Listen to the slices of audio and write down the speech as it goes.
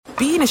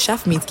being a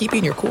chef means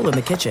keeping your cool in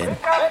the kitchen.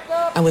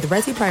 And with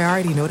Resi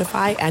Priority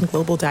Notify and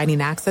Global Dining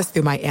Access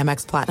through my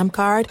Amex Platinum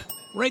card,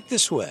 right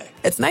this way.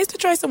 It's nice to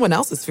try someone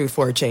else's food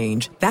for a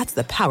change. That's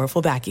the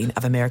powerful backing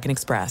of American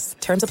Express.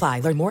 Terms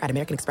apply. Learn more at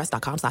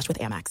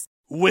americanexpress.com/withAmex.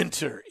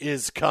 Winter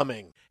is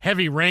coming.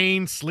 Heavy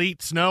rain,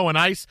 sleet, snow, and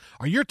ice.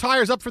 Are your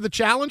tires up for the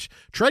challenge?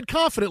 Tread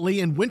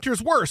confidently in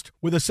winter's worst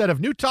with a set of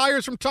new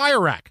tires from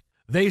Tire Rack.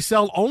 They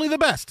sell only the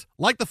best,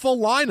 like the full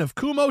line of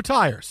Kumho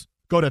tires.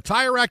 Go to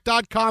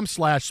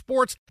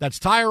TireRack.com/sports. That's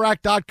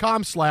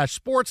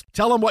TireRack.com/sports.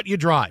 Tell them what you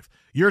drive.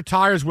 Your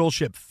tires will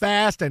ship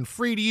fast and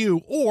free to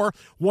you or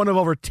one of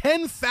over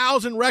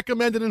 10,000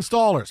 recommended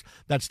installers.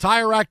 That's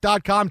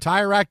TireRack.com,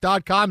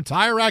 TireRack.com,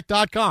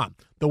 TireRack.com.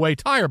 The way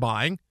tire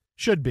buying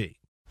should be.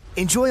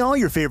 Enjoy all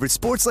your favorite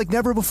sports like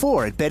never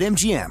before at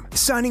BetMGM.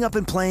 Signing up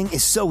and playing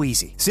is so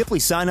easy. Simply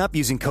sign up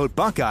using code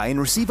Buckeye and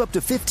receive up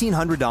to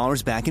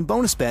 $1,500 back in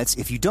bonus bets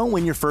if you don't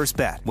win your first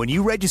bet. When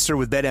you register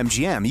with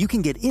BetMGM, you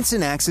can get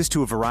instant access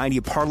to a variety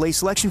of parlay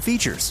selection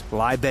features,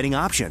 live betting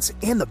options,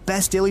 and the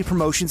best daily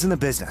promotions in the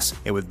business.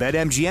 And with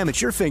BetMGM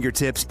at your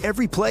fingertips,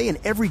 every play and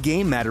every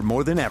game matter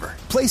more than ever.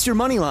 Place your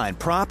moneyline,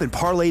 prop, and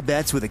parlay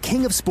bets with the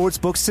king of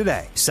sportsbooks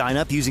today. Sign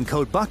up using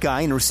code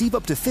Buckeye and receive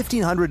up to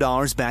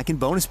 $1,500 back in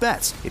bonus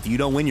bets if you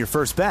don't win your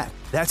first bet.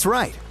 That's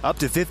right, up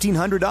to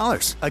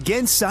 $1,500.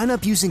 Again, sign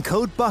up using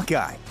code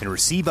Buckeye and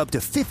receive up to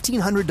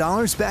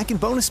 $1,500 back in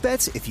bonus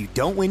bets if you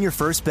don't win your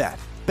first bet.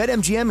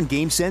 BetMGM and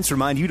GameSense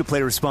remind you to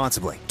play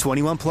responsibly.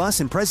 21 plus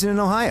and present in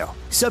Ohio.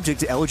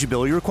 Subject to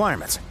eligibility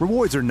requirements.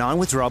 Rewards are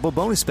non-withdrawable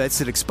bonus bets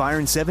that expire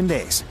in 7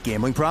 days.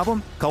 Gambling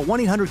problem? Call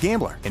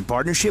 1-800-GAMBLER in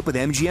partnership with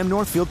MGM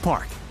Northfield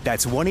Park.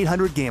 That's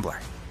 1-800-GAMBLER.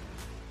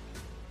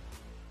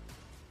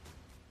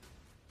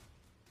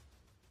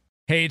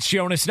 Hey, it's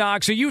Jonas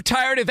Knox. Are you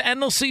tired of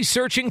endlessly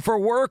searching for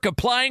work,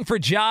 applying for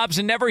jobs,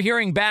 and never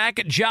hearing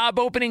back? Job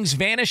openings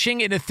vanishing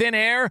into thin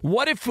air?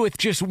 What if with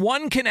just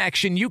one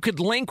connection, you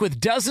could link with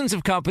dozens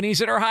of companies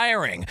that are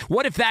hiring?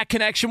 What if that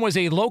connection was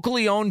a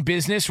locally owned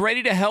business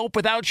ready to help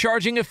without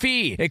charging a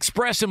fee?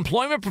 Express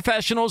Employment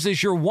Professionals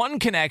is your one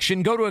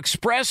connection. Go to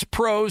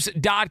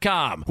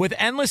expresspros.com. With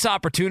endless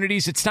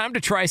opportunities, it's time to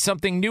try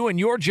something new in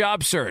your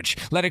job search.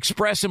 Let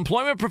Express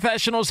Employment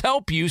Professionals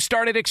help you.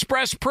 Start at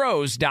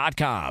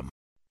expresspros.com.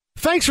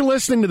 Thanks for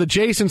listening to the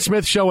Jason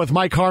Smith Show with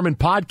Mike Harmon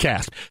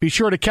podcast. Be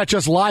sure to catch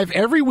us live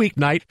every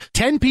weeknight,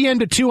 10 p.m.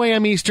 to 2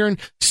 a.m. Eastern,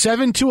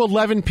 7 to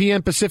 11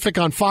 p.m. Pacific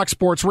on Fox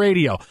Sports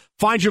Radio.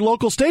 Find your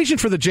local station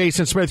for the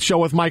Jason Smith Show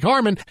with Mike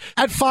Harmon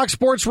at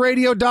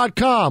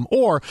foxsportsradio.com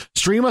or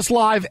stream us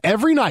live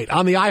every night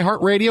on the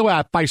iHeartRadio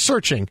app by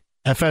searching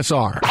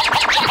FSR. Now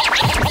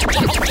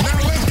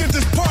let's get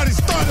this party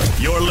started.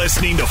 You're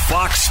listening to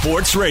Fox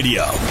Sports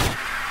Radio.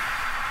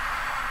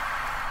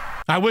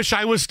 I wish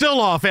I was still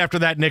off after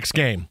that Knicks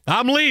game.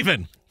 I'm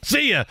leaving.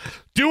 See ya.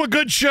 Do a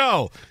good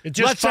show. It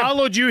just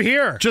followed you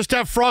here. Just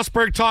have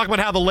Frostberg talk about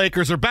how the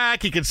Lakers are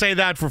back. He can say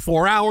that for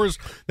 4 hours.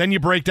 Then you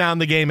break down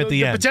the game at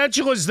the end. The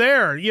potential is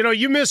there. You know,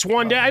 you miss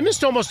one day. I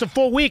missed almost a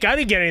full week. I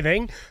didn't get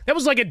anything. That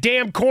was like a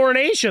damn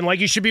coronation.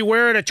 Like you should be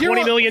wearing a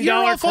 $20 million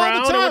crown.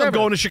 All the time. I'm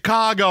going to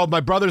Chicago.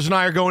 My brothers and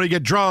I are going to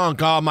get drunk.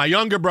 My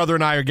younger brother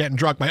and I are getting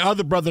drunk. My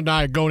other brother and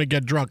I are going to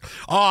get drunk.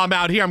 Oh, I'm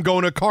out here. I'm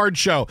going to a card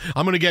show.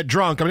 I'm going to get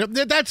drunk.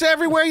 That's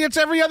everywhere. It's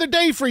every other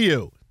day for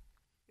you.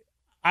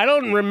 I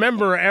don't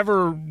remember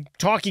ever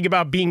talking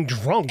about being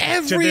drunk.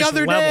 Every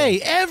other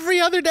day.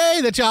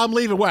 That's how I'm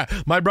leaving. Where?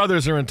 My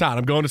brothers are in town.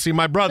 I'm going to see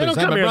my brothers.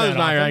 My brothers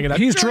and I are hanging out.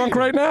 He's drunk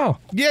right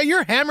now. Yeah,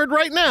 you're hammered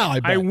right now.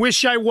 I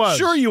wish I was.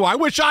 Sure you are. I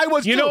wish I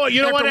was. You know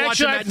what?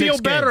 Actually, I feel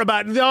better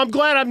about it. I'm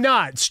glad I'm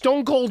not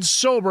stone cold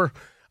sober.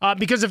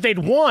 Because if they'd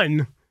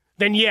won,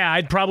 then yeah,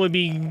 I'd probably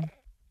be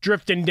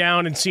drifting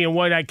down and seeing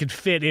what I could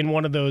fit in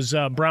one of those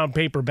brown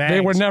paper bags.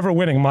 They were never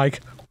winning, Mike.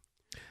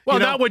 Well,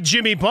 not what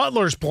Jimmy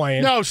Butler's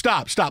playing. No,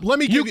 stop.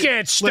 You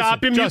can't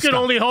stop him. You can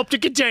only hope to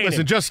contain him.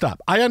 Listen, just stop.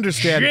 I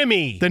understand.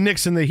 Jimmy. The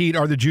Knicks and the Heat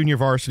are the junior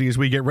varsity as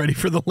we get ready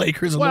for the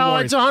Lakers and the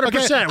Warriors. Well, it's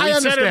 100%. Okay, we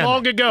said it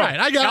long ago.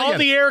 Right, all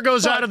the air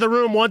goes out of the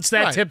room once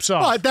that tips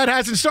off. But that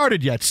hasn't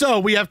started yet, so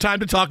we have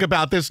time to talk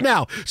about this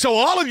now. So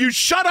all of you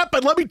shut up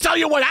and let me tell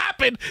you what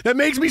happened that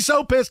makes me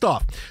so pissed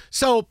off.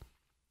 So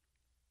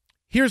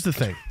here's the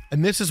thing.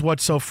 And this is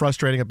what's so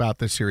frustrating about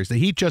this series. The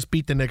Heat just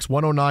beat the Knicks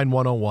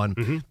 109-101.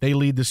 Mm-hmm. They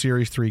lead the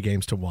series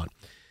 3-1.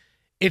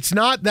 It's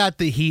not that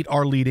the Heat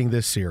are leading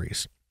this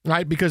series,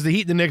 right? Because the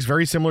Heat and the Knicks,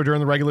 very similar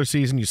during the regular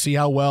season. You see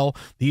how well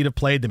the Heat have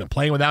played. They've been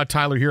playing without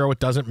Tyler Hero. It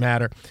doesn't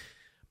matter.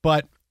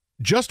 But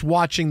just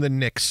watching the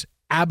Knicks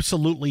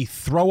absolutely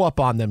throw up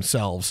on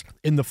themselves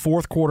in the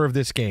fourth quarter of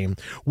this game,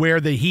 where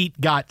the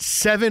Heat got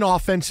 7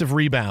 offensive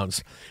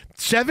rebounds,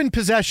 7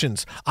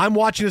 possessions. I'm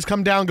watching this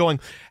come down going,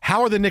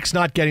 how are the Knicks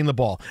not getting the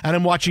ball? And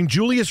I'm watching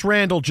Julius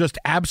Randle just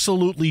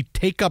absolutely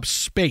take up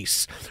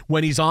space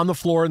when he's on the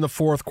floor in the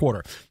fourth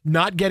quarter.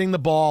 Not getting the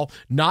ball,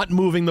 not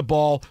moving the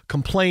ball,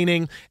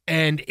 complaining,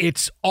 and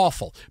it's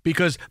awful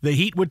because the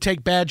Heat would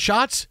take bad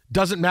shots.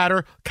 Doesn't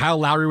matter. Kyle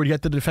Lowry would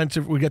get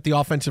the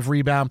offensive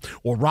rebound,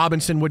 or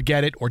Robinson would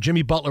get it, or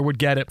Jimmy Butler would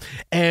get it,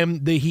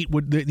 and the Heat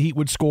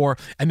would score,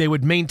 and they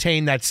would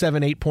maintain that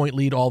 7-8 point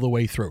lead all the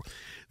way through.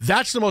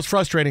 That's the most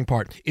frustrating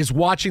part, is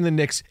watching the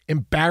Knicks'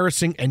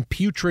 embarrassing and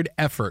putrid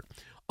effort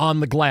on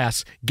the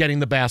glass getting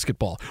the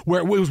basketball,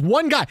 where it was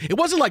one guy. It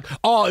wasn't like,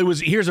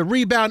 here's a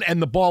rebound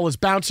and the ball is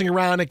bouncing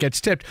around, it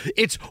gets tipped.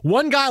 It's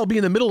one guy will be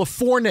in the middle of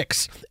 4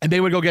 Knicks and they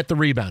would go get the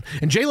rebound.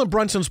 And Jalen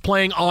Brunson's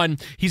playing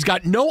he's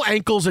got no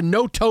ankles and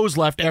no toes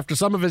left after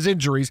some of his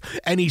injuries,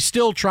 and he's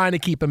still trying to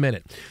keep him in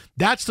it.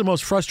 That's the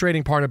most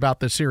frustrating part about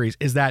this series,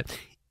 is that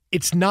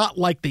it's not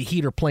like the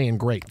Heat are playing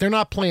great. They're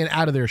not playing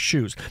out of their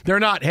shoes. They're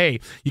not,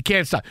 hey, you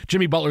can't stop.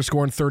 Jimmy Butler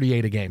scoring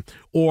 38 a game.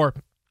 Or,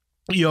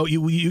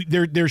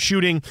 they're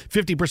shooting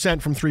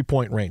 50% from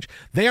 3-point range.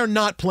 They are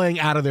not playing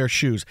out of their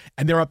shoes,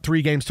 and they're up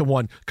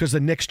 3-1 because the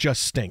Knicks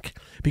just stink.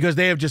 Because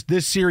they have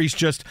this series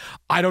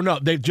I don't know,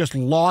 they've just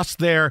lost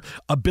their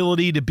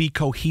ability to be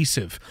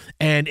cohesive.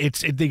 And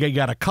they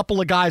got a couple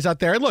of guys out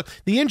there. And look,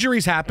 the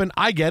injuries happen.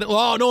 I get it.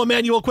 Oh, no,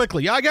 Emmanuel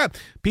quickly. Yeah, I get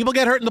it. People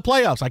get hurt in the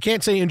playoffs. I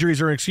can't say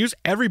injuries are an excuse.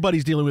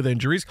 Everybody's dealing with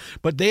injuries,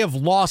 but they have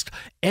lost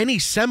any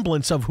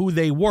semblance of who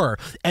they were.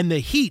 And the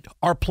Heat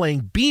are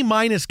playing B-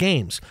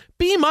 games.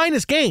 B-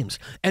 games,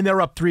 and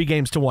they're up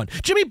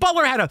 3-1. Jimmy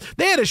Butler had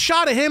a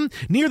shot at him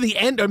near the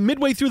end or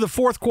midway through the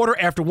fourth quarter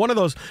after one of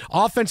those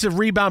offensive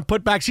rebound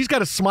putbacks. He's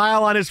got a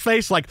smile on his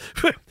face like,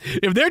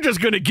 if they're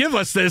just going to give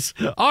us this,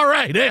 all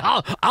right,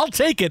 I'll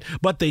take it.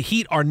 But the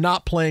Heat are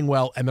not playing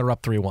well, and they're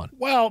up 3-1.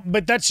 Well,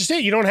 but that's just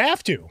it. You don't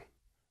have to,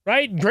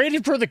 right?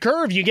 Graded for the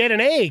curve, you get an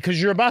A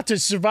because you're about to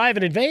survive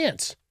and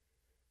advance.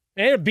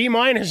 And a B-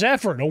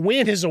 effort. A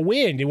win is a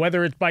win,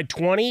 whether it's by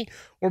 20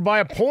 or by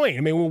a point.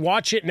 I mean, we'll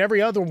watch it in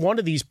every other one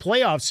of these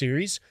playoff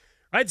series.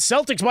 Right? The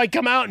Celtics might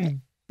come out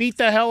and beat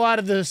the hell out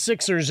of the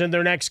Sixers in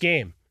their next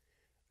game.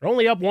 They're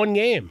only up 1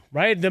 game,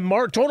 right? The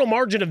total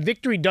margin of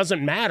victory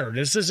doesn't matter.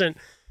 This isn't,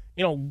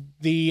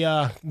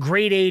 the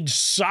grade age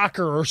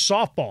soccer or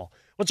softball.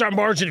 What's our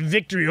margin of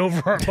victory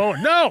over our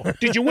opponent? No!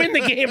 Did you win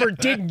the game or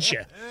didn't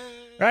you?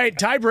 Right?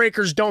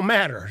 Tiebreakers don't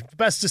matter. It's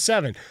best of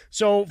 7.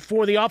 So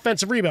for the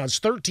offensive rebounds,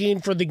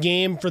 13 for the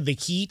game for the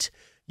Heat.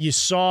 You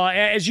saw,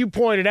 as you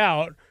pointed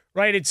out,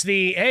 right, it's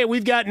hey,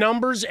 we've got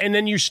numbers, and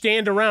then you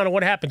stand around, and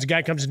what happens? A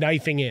guy comes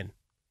knifing in.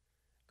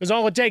 Because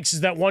all it takes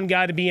is that one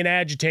guy to be an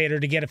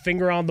agitator, to get a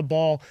finger on the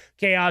ball.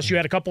 Chaos. You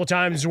had a couple of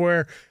times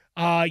where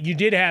you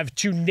did have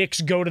 2 Knicks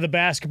go to the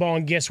basketball,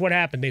 and guess what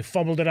happened? They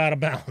fumbled it out of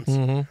bounds.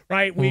 Mm-hmm.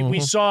 Right? We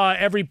saw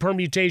every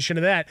permutation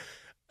of that.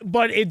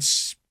 But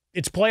it's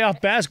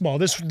playoff basketball.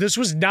 This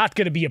was not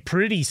going to be a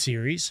pretty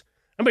series.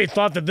 Nobody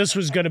thought that this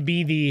was going to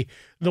be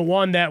the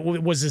one that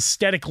was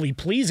aesthetically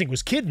pleasing,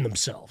 was kidding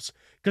themselves.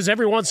 Because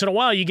every once in a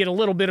while you get a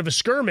little bit of a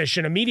skirmish,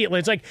 and immediately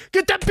it's like,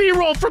 get that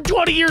B-roll from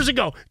 20 years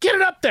ago. Get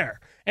it up there.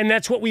 And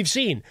that's what we've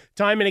seen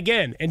time and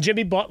again. And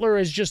Jimmy Butler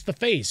is just the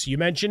face. You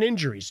mentioned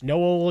injuries. No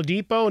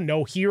Oladipo,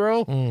 no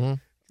Hero. Mm-hmm.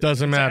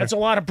 Doesn't matter. That's a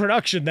lot of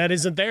production that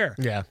isn't there.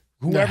 Yeah.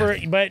 Whoever,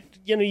 but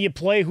you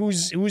play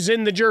who's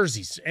in the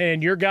jerseys,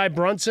 and your guy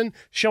Brunson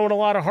showing a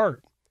lot of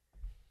heart.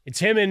 It's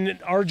him and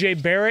R.J.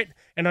 Barrett,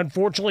 and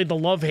unfortunately the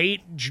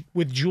love-hate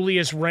with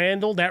Julius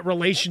Randle, that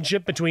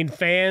relationship between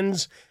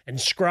fans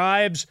and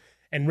scribes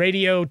and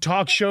radio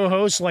talk show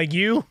hosts like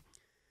you.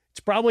 It's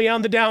probably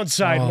on the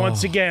downside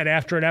once again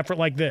after an effort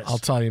like this. I'll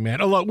tell you,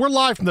 man. Oh, look, we're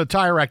live from the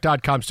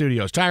TireRack.com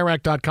studios.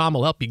 TireRack.com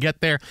will help you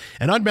get there.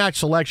 An unmatched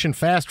selection,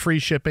 fast, free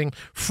shipping,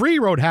 free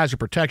road hazard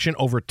protection,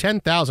 over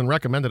 10,000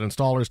 recommended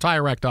installers.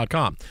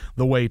 TireRack.com,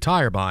 the way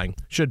tire buying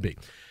should be.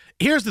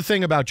 Here's the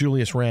thing about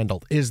Julius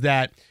Randle is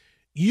that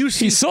he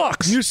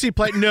sucks. You see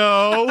play.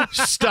 No,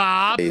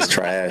 stop. He's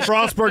trash.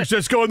 Frostberg's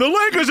just going, the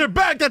Lakers are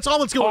back. That's all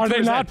that's going on. Are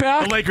they not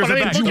back? The Lakers are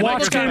back. Did you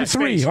watch Game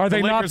 3? Are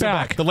they not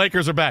back? The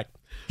Lakers are back.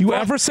 You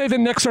ever say the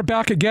Knicks are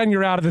back again,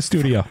 you're out of the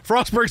studio.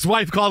 Frostberg's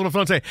wife called him on the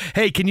phone and say,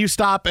 hey, can you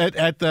stop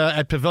at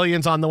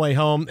Pavilions on the way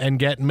home and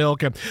get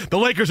milk? And the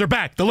Lakers are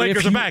back. The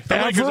Lakers are back. The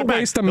Lakers are back. If you ever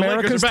waste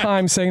America's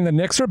time saying the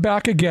Knicks are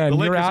back again,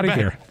 you're out of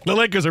here. The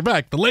Lakers are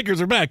back. The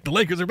Lakers are back. The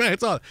Lakers are back.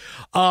 It's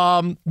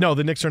all. No,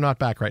 the Knicks are not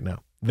back right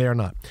now. They are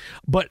not.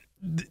 But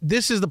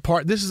this is the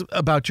part. This is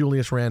about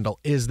Julius Randle,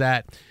 is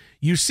that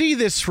you see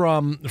this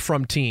from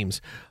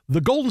teams. The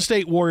Golden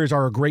State Warriors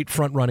are a great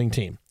front-running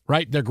team.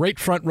 Right? They're great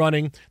front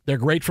running. They're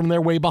great from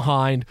their way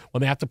behind.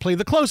 When they have to play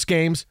the close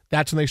games,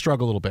 that's when they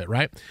struggle a little bit,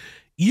 right?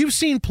 You've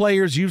seen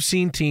players, you've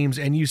seen teams,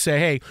 and you say,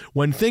 hey,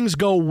 when things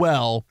go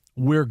well,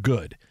 we're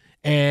good.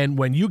 And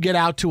when you get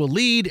out to a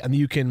lead and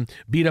you can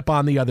beat up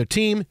on the other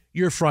team,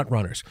 you're front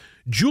runners.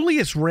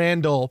 Julius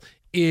Randle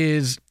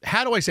is,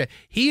 how do I say it?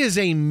 He is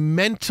a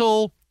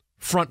mental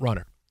front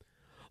runner.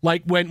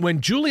 Like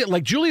when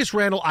Julius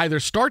Randle either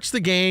starts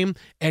the game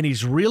and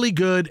he's really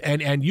good,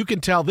 and you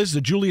can tell this is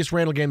a Julius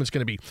Randle game that's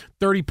going to be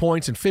 30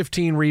 points and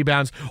 15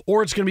 rebounds,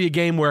 or it's going to be a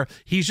game where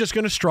he's just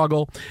going to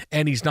struggle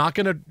and he's not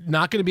going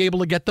to be able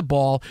to get the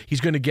ball. He's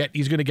going to get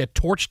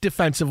torched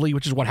defensively,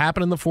 which is what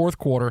happened in the fourth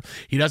quarter.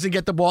 He doesn't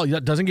get the ball, he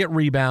doesn't get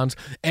rebounds,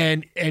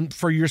 and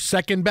for your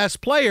second best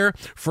player,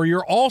 for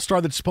your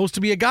all-star that's supposed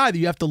to be a guy that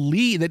you have to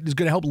lead, that is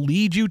going to help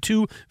lead you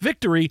to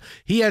victory,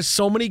 he has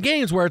so many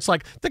games where it's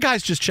like the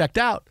guy's just checked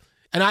out.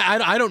 And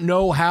I don't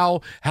know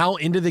how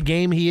into the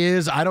game he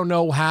is. I don't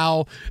know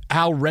how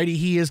ready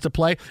he is to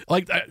play.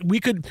 Like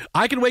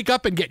I could wake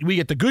up and we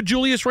get the good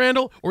Julius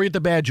Randle or we get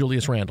the bad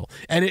Julius Randle.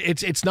 And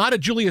it's not a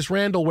Julius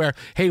Randle where,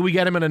 hey, we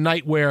get him in a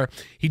night where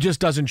he just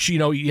doesn't,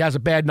 he has a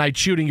bad night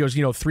shooting, he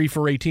goes 3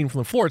 for 18 from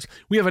the floor.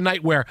 We have a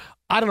night where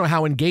I don't know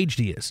how engaged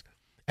he is.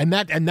 And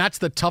that's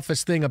the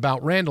toughest thing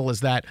about Randle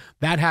is that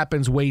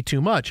happens way too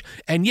much.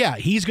 And yeah,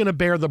 he's going to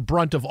bear the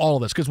brunt of all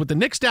of this because with the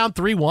Knicks down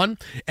 3-1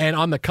 and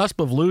on the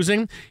cusp of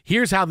losing,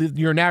 here's how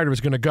your narrative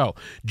is going to go.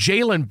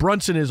 Jalen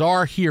Brunson is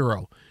our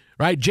hero,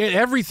 right?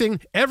 Everything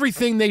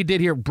they did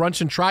here,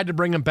 Brunson tried to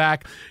bring him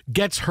back,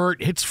 gets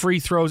hurt, hits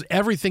free throws,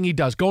 everything he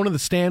does, going to the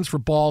stands for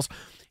balls.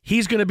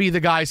 He's going to be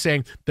the guy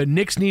saying, the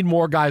Knicks need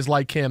more guys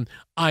like him.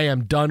 I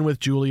am done with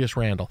Julius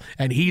Randle.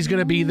 And he's going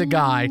to be the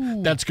guy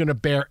that's going to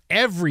bear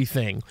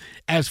everything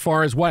as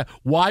far as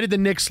why did the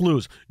Knicks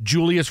lose?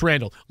 Julius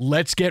Randle.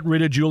 Let's get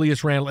rid of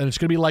Julius Randle. And it's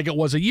going to be like it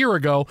was a year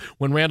ago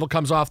when Randle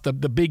comes off the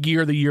big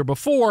year the year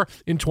before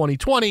in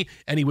 2020,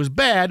 and he was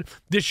bad.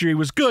 This year he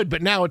was good,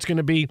 but now it's going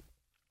to be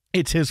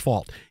it's his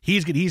fault.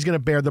 He's going to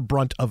bear the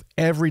brunt of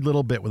every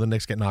little bit when the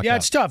Knicks get knocked out. Yeah,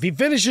 it's tough. He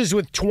finishes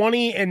with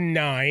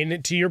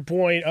 20-9, to your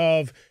point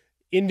of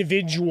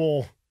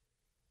individual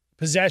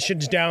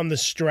possessions down the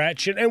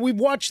stretch. And we've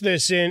watched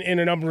this in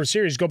a number of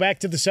series. Go back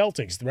to the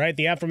Celtics, right?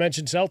 The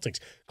aforementioned Celtics.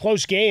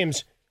 Close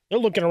games, they're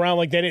looking around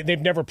like they've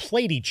never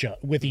played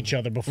with each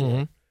other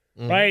before.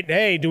 Mm-hmm. Right?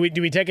 Hey, do we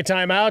take a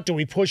timeout? Do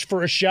we push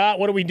for a shot?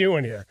 What are we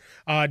doing here?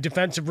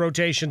 Defensive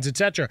rotations,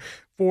 etc.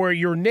 For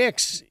your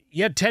Knicks,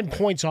 you had 10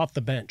 points off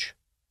the bench.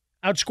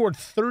 Outscored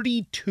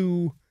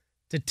 32-10,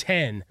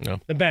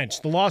 the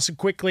bench. The loss of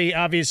Quickly,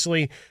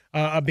 obviously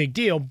a big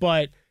deal,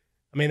 but,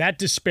 I mean, that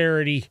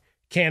disparity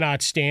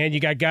cannot stand. You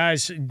got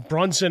guys,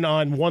 Brunson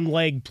on one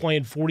leg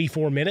playing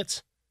 44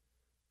 minutes,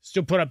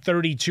 still put up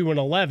 32 and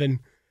 11,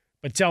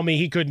 but tell me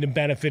he couldn't have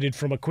benefited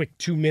from a quick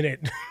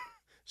 2-minute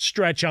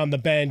stretch on the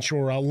bench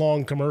or a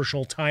long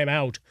commercial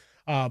timeout.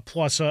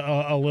 Plus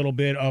a little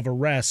bit of a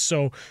rest.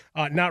 So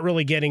not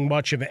really getting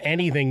much of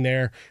anything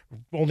there.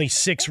 Only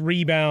 6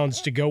 rebounds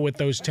to go with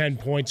those 10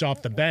 points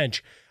off the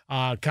bench.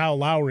 Kyle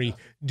Lowry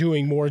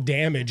doing more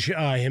damage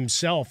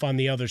himself on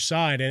the other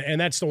side.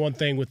 And that's the one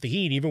thing with the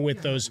Heat, even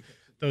with those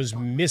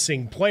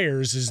missing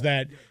players, is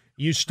that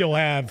you still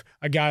have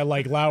a guy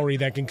like Lowry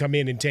that can come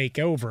in and take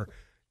over.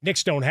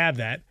 Knicks don't have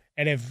that.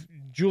 And if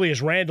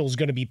Julius Randle is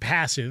going to be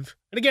passive,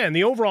 and again,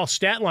 the overall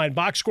stat line,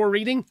 box score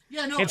reading,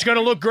 it's going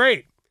to look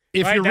great.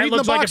 If you're reading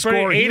the box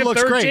score, he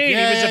looks great. He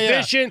was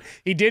efficient.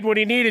 He did what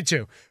he needed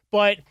to.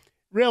 But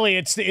really,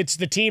 it's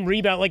the team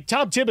rebound. Like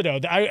Tom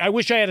Thibodeau, I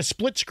wish I had a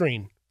split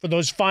screen for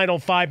those final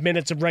 5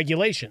 minutes of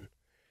regulation,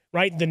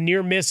 right? The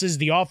near misses,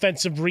 the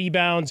offensive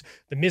rebounds,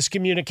 the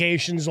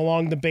miscommunications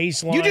along the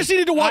baseline. You just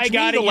needed to watch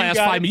me the last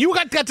 5 minutes. You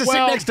got to sit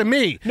next to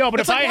me. No, but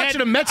it's if like I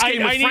watching had a Mets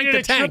game with Frank the Tank. I needed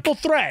a triple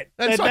threat.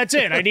 That's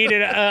it. I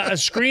needed a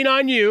screen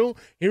on you.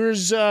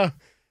 Here's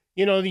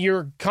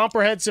your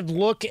comprehensive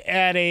look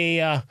at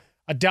a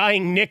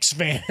dying Knicks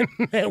fan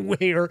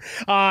where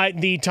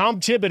the Tom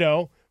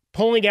Thibodeau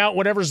pulling out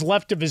whatever's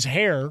left of his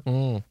hair.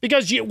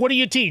 Because what do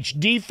you teach?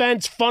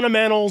 Defense,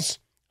 fundamentals,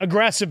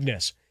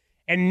 aggressiveness.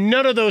 And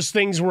none of those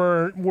things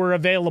were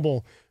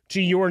available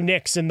to your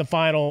Knicks in the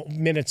final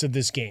minutes of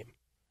this game.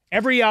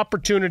 Every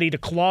opportunity to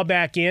claw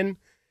back in.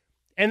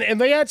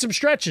 And they had some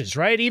stretches,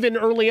 right? Even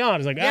early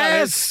on. It's like,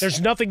 there's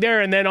nothing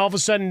there. And then all of a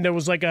sudden there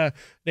was like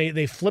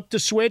they flipped a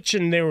switch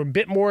and they were a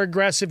bit more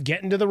aggressive,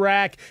 getting to the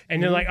rack.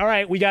 And they're like, all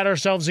right, we got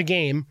ourselves a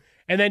game.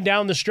 And then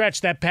down the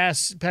stretch, that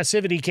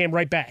passivity came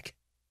right back.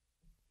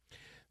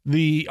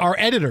 Our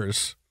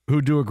editors,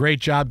 who do a great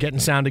job getting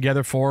sound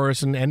together for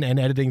us and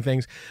editing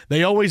things,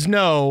 they always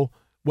know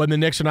when the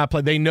Knicks are not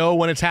playing. They know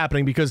when it's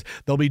happening because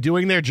they'll be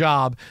doing their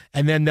job,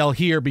 and then they'll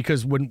hear,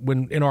 because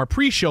when in our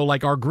pre-show,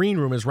 like our green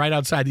room is right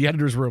outside the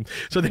editor's room.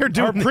 So they're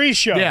doing our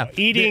pre-show,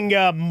 eating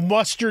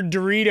mustard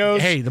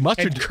Doritos. Hey, the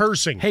mustard and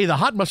cursing. Hey, the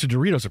hot mustard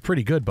Doritos are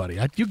pretty good, buddy.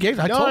 I told you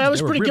that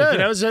was pretty really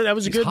good. That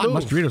was a good hot move.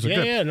 Mustard Doritos are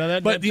good. Yeah,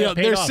 no, but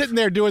they're sitting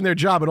there doing their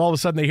job, and all of a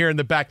sudden they hear in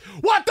the back,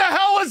 "What the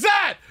hell was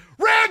that?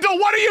 Randle,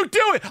 what are you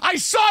doing? I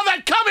saw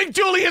that coming,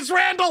 Julius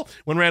Randle."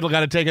 When Randle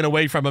got it taken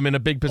away from him in a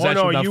big possession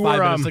about 5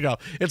 minutes ago.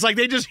 It's like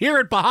they just hear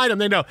it behind him.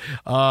 They know,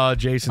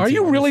 Jason. Are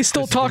you really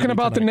still talking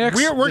about the Knicks?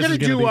 We're going to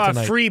do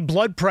free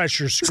blood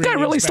pressure screening. This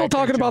guy really still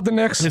talking about the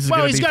Knicks?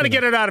 Well, he's got to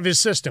get it out of his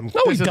system.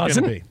 No, he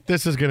doesn't.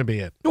 This is going to be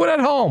it. Do it at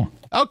home.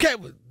 Okay,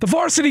 The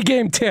varsity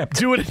game tipped.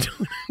 Do it.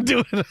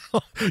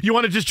 You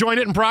want to just join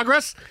it in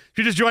progress? If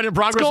you just join it in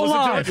progress, Let's go listen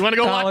live, to it. You want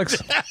to go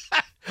Alex.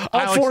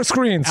 Alex, 4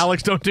 screens.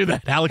 Alex, don't do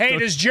that. Alex, Hey,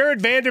 does Jared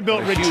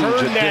Vanderbilt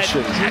return that?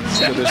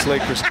 To this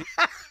Lakers. Is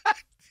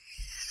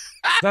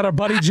that our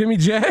buddy Jimmy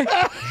J?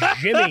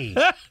 Jimmy.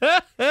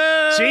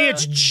 See,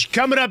 it's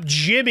coming up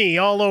Jimmy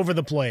all over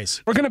the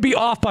place. We're going to be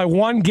off by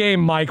 1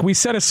 game, Mike. We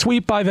set a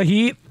sweep by the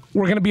Heat.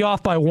 We're going to be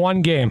off by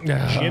 1 game.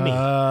 Jimmy.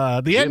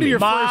 The end of your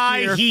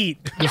My first year,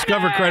 Heat.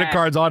 Discover credit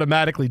cards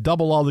automatically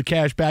double all the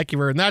cash back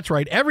you've earned. That's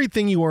right.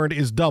 Everything you earned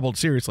is doubled.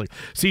 Seriously.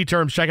 See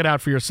terms. Check it out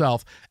for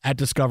yourself at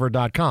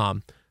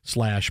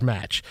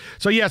discover.com/match.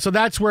 So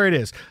that's where it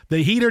is. The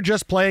Heat are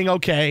just playing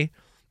okay.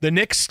 The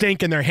Knicks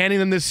stink, and they're handing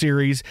them this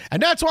series.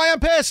 And that's why I'm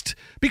pissed.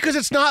 Because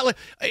it's not like...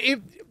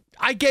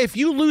 If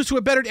you lose to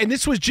a better, and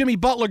this was Jimmy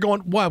Butler going,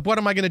 what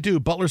am I going to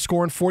do? Butler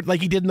scoring 40 like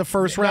he did in the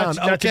first round.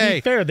 To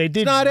be fair, they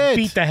did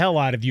beat the hell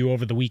out of you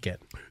over the weekend.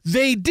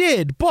 They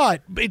did,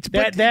 but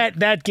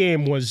that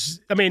game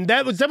was. I mean,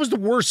 that was the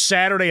worst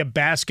Saturday of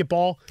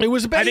basketball. It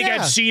was a bad. I think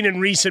I've seen in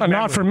recent.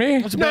 Not for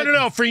me.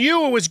 No. For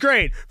you, it was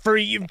great. For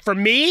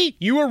me,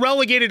 you were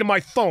relegated to my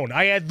phone.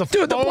 I had the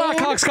phone. The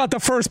Blackhawks got the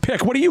first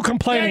pick. What are you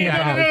complaining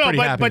about?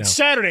 No. But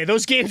Saturday,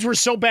 those games were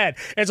so bad.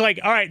 It's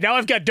like, all right, now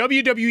I've got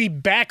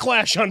WWE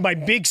Backlash on my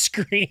big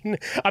screen.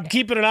 I'm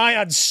keeping an eye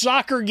on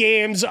soccer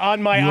games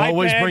on my iPad. You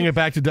always bring it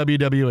back to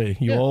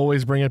WWE. You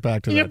always bring it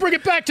back to that. You bring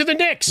it back to the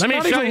Knicks. It's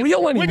not even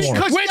real anymore.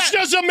 Which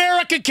does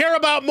America care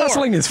about more?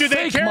 Wrestling is do they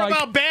fake, care Mike.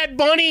 about Bad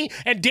Bunny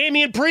and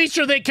Damian Priest,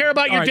 or they care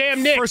about your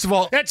damn Knicks? First of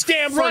all, that's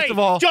damn right. First of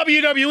all,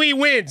 WWE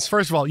wins.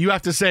 First of all, you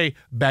have to say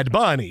Bad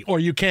Bunny, or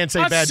you can't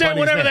say Bad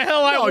Bunny. Whatever the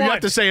hell I want. No, you have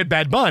to say it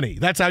Bad Bunny.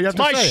 That's how you have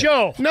to say it. My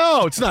show.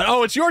 No, it's not.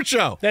 Oh, it's your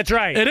show. That's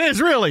right. It is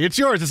really. It's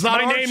yours. It's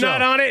not my our name show.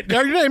 Not on it.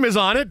 Your name is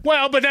on it.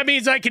 Well, but that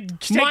means I could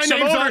take my some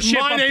name's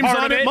ownership on, my of name's part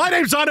on of it. My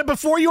name's on it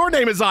before your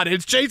name is on it.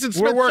 It's Jason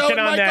Smith. We're working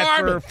Show on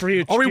that for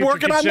Are we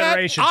working on that?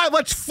 consideration. All right,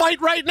 let's fight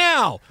right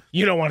now.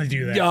 You don't want to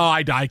do that. Oh,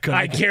 I could.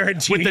 I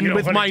guarantee you.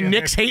 With my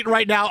Knicks hate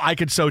right now, I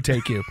could so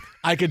take you.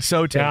 Yeah,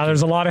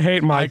 there's a lot of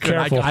hate, Mike.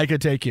 Careful. I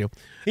could take you.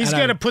 He's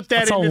going to put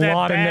that into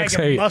that bag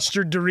of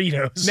mustard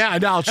Doritos. Now,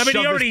 he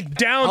already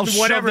downed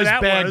whatever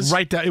that bag was.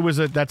 Right down.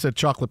 That's a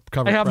chocolate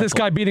covered. I have this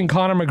guy beating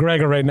Conor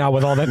McGregor right now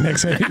with all that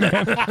Knicks hate,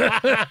 man.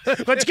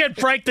 Let's get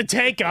Frank the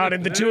Tank on,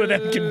 and the two of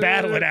them can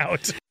battle it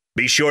out.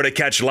 Be sure to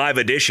catch live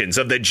editions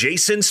of The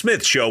Jason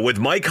Smith Show with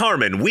Mike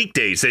Harmon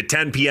weekdays at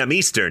 10 p.m.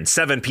 Eastern,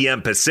 7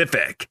 p.m.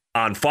 Pacific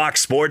on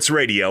Fox Sports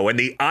Radio and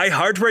the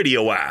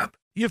iHeartRadio app.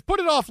 You've put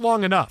it off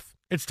long enough.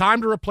 It's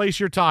time to replace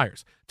your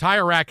tires.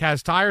 Tire Rack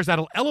has tires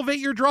that'll elevate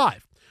your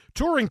drive.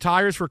 Touring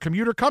tires for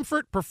commuter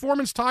comfort,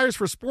 performance tires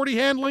for sporty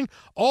handling,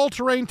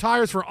 all-terrain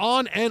tires for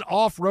on- and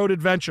off-road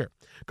adventure.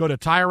 Go to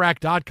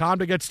TireRack.com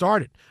to get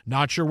started.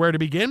 Not sure where to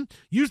begin?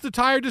 Use the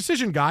Tire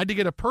Decision Guide to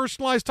get a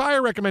personalized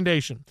tire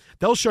recommendation.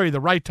 They'll show you the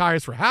right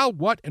tires for how,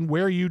 what, and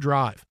where you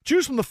drive.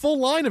 Choose from the full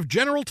line of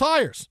General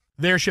Tires.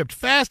 They're shipped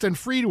fast and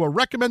free to a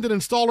recommended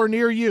installer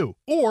near you.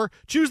 Or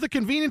choose the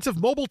convenience of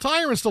mobile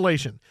tire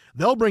installation.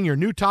 They'll bring your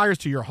new tires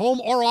to your home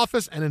or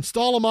office and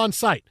install them on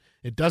site.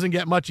 It doesn't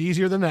get much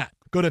easier than that.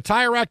 Go to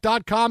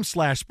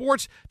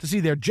TireRack.com/sports to see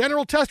their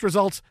general test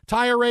results,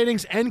 tire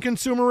ratings, and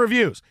consumer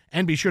reviews.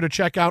 And be sure to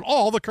check out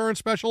all the current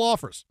special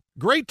offers.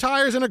 Great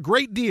tires and a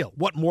great deal.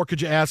 What more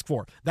could you ask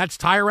for? That's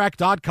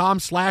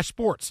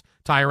TireRack.com/sports.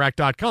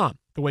 TireRack.com,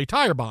 the way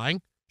tire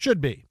buying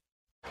should be.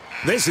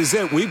 This is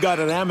it. We've got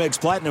an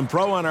Amex Platinum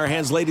Pro on our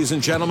hands, ladies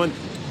and gentlemen.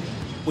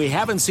 We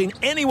haven't seen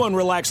anyone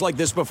relax like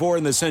this before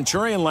in the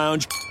Centurion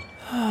Lounge.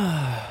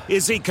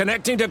 Is he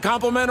connecting to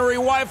complimentary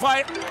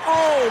Wi-Fi?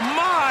 Oh,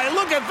 my!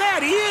 Look at that!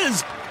 He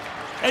is!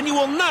 And you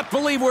will not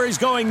believe where he's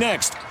going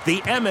next.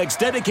 The Amex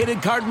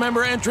dedicated card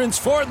member entrance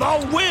for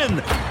the win!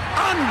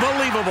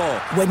 Unbelievable!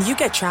 When you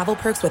get travel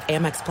perks with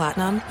Amex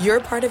Platinum, you're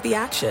part of the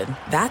action.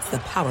 That's the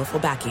powerful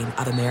backing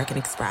of American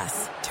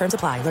Express. Terms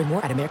apply. Learn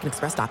more at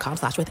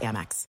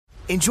americanexpress.com/withAmex.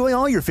 Enjoy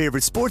all your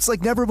favorite sports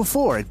like never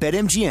before at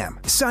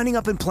BetMGM. Signing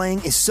up and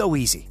playing is so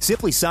easy.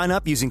 Simply sign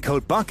up using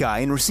code Buckeye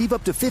and receive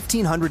up to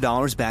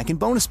 $1,500 back in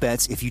bonus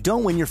bets if you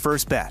don't win your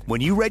first bet.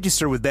 When you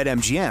register with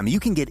BetMGM, you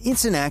can get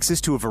instant access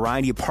to a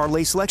variety of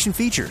parlay selection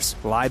features,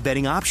 live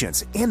betting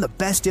options, and the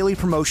best daily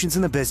promotions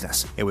in the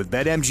business. And with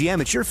BetMGM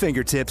at your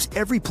fingertips,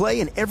 every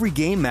play and every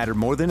game matter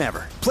more than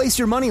ever. Place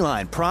your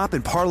moneyline, prop,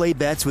 and parlay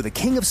bets with the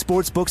king of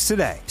sportsbooks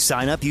today.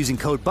 Sign up using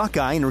code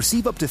Buckeye and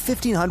receive up to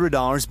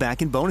 $1,500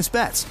 back in bonus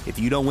bets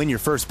if you don't win your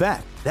first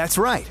bet. That's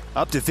right,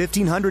 up to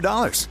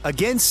 $1,500.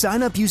 Again,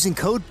 sign up using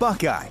code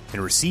Buckeye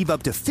and receive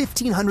up to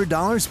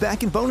 $1,500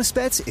 back in bonus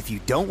bets if you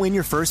don't win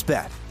your first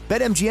bet.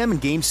 BetMGM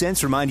and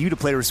GameSense remind you to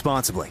play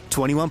responsibly.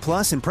 21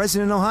 plus and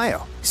present in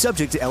Ohio.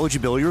 Subject to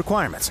eligibility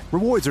requirements.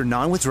 Rewards are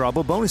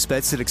non-withdrawable bonus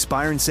bets that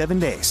expire in 7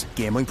 days.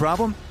 Gambling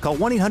problem? Call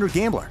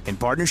 1-800-GAMBLER in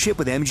partnership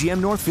with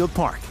MGM Northfield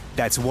Park.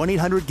 That's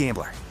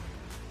 1-800-GAMBLER.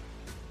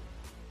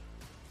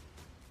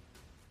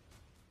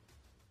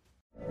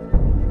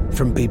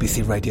 From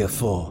BBC Radio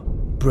 4,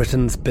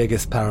 Britain's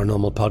biggest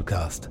paranormal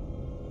podcast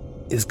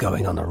is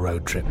going on a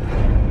road trip.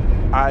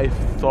 I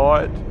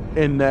thought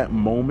In that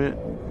moment,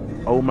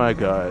 oh my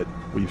God,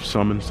 we've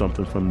summoned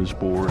something from this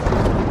board.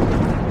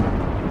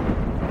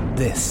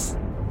 This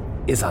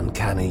is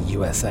Uncanny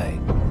USA.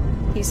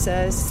 He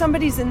says,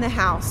 somebody's in the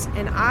house,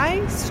 and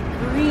I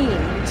screamed.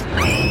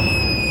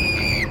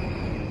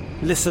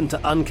 Listen to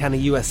Uncanny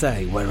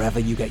USA wherever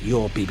you get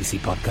your BBC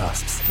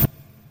podcasts,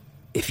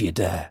 if you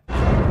dare.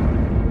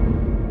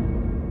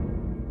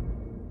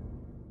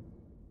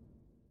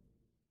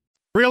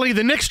 Really?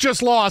 The Knicks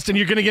just lost, and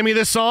you're going to give me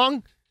this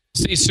song?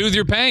 See, Soothe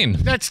Your Pain.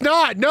 That's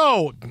not.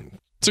 No.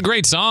 It's a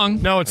great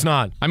song. No, it's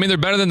not. I mean, they're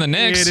better than the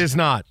Knicks. It is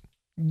not.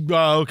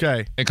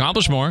 Okay.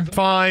 Accomplish more.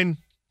 Fine.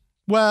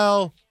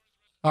 Well,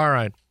 all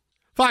right.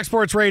 Fox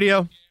Sports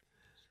Radio,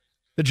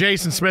 the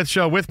Jason Smith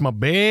Show with my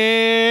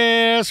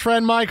best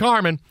friend Mike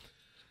Harmon.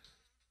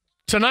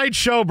 Tonight's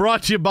show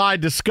brought to you by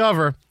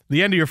Discover.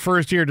 The end of your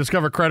first year,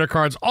 Discover credit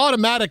cards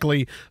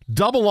automatically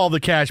double all the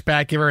cash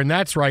back giver, and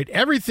that's right,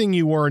 everything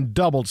you earn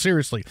doubled.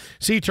 Seriously.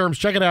 See terms,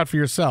 check it out for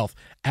yourself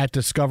at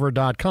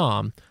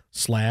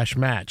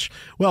discover.com/match.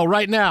 Well,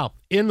 right now,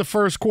 in the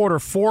first quarter,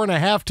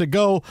 4.5 to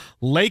go.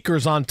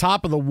 Lakers on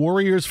top of the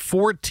Warriors,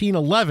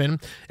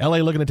 14-11. LA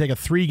looking to take a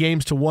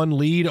 3-1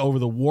 lead over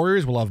the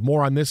Warriors. We'll have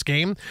more on this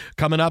game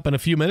coming up in a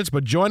few minutes,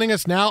 but joining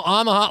us now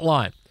on the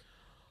hotline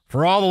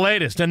for all the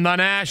latest in the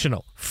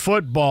National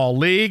Football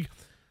League,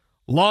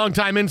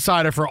 longtime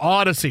insider for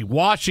Odyssey,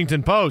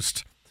 Washington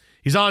Post.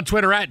 He's on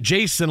Twitter at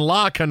Jason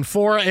La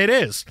Canfora. It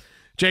is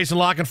Jason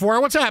La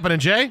Canfora. What's happening,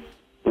 Jay?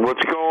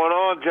 What's going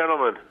on,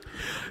 gentlemen?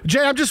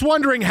 Jay, I'm just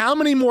wondering how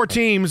many more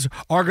teams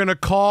are going to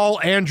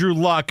call Andrew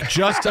Luck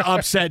just to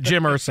upset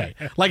Jim Irsay?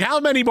 Like, how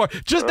many more?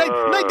 Just they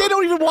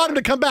don't even want him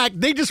to come back.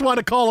 They just want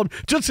to call him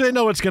just so they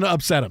know it's going to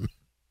upset him.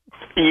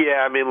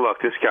 Yeah, I mean, look,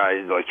 this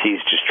guy, like,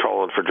 he's just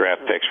trolling for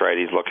draft picks, right?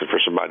 He's looking for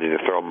somebody to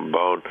throw him a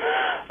bone.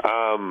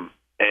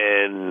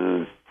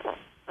 And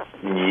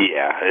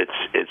yeah,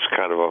 it's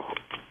kind of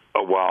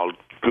a wild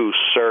goose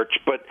search,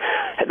 but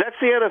that's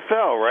the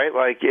NFL, right?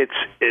 Like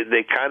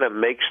they kind of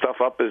make stuff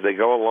up as they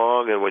go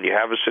along, and when you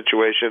have a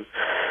situation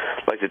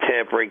like the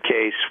tampering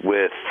case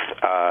with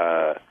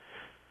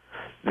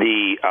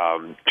the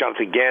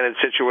Jonathan Gannon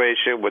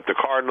situation with the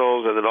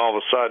Cardinals, and then all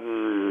of a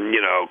sudden,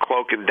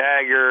 cloak and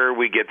dagger,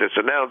 we get this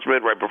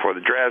announcement right before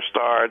the draft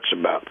starts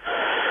about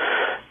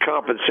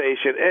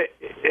compensation. I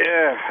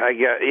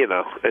get,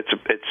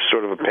 it's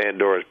sort of a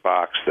Pandora's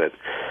box that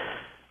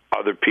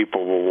other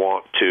people will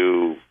want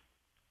to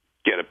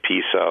get a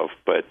piece of,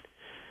 but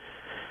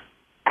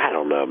I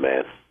don't know,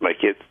 man.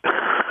 Like it.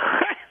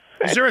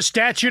 Is there a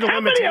statute of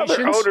limitations? How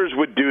many other owners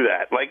would do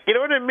that? Like, you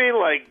know what I mean?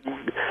 Like,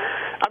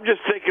 I'm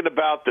just thinking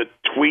about the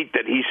tweet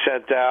that he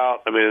sent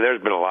out. I mean,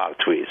 there's been a lot of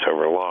tweets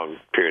over a long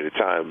period of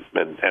time,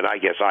 and I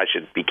guess I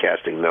should be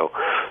casting no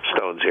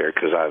stones here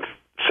because I've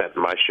sent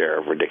my share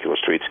of ridiculous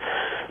tweets.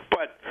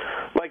 But,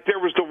 like, there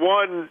was the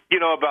one,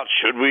 about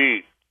should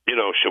we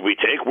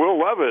take Will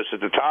Levis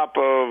at the top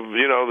of,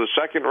 the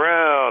second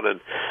round?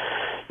 And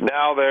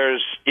now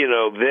there's,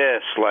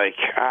 this. Like,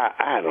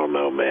 I don't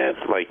know, man.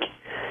 Like,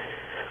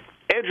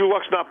 Andrew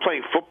Luck's not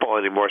playing football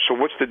anymore, so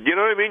what's the, you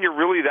know what I mean? You're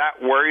really that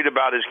worried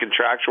about his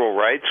contractual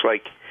rights?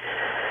 Like,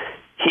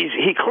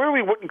 he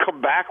clearly wouldn't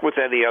come back with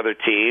any other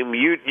team.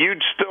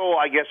 You'd still,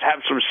 I guess,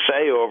 have some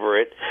say over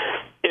it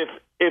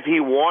if he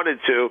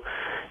wanted to.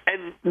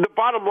 And the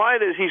bottom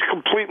line is he's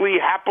completely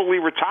happily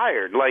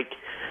retired. Like,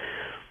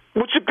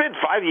 what's it been,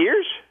 5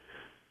 years?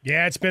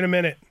 Yeah, it's been a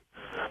minute.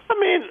 I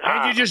mean,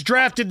 and you just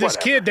drafted this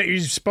kid that you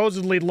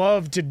supposedly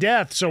love to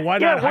death, so why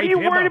not hype him up? What are you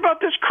worried about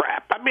this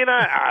crap? I mean,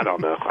 I don't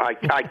know. I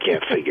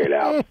can't figure it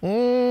out.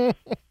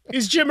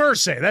 He's Jim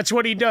Irsay. That's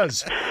what he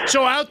does.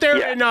 So out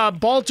there in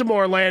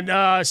Baltimore land,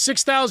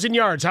 6,000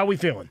 yards. How we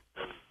feeling?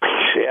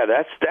 Yeah,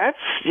 that's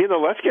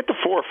let's get to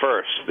 4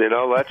 first.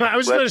 I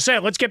was going to say,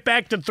 let's get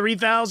back to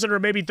 3,000 or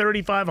maybe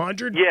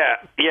 3,500. Yeah,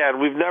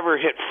 and we've never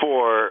hit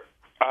 4.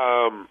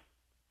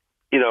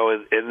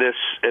 In this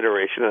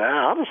iteration, and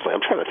honestly,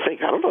 I'm trying to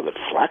think. I don't know that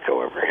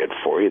Flacco ever hit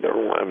 4 either. I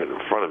don't have it in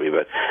front of me,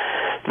 but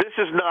this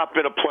has not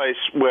been a place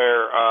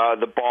where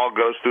the ball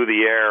goes through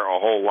the air a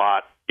whole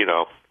lot,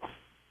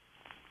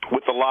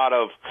 with a lot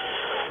of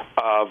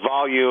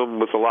volume,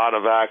 with a lot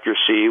of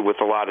accuracy, with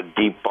a lot of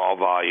deep ball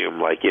volume.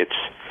 Like, it's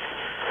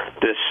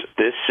this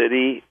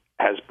city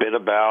has been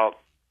about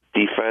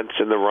defense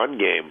in the run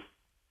game.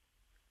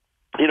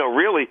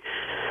 Really,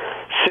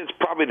 since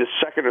probably the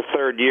second or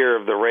third year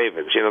of the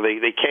Ravens.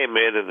 They came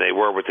in and they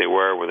were what they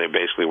were when they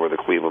basically were the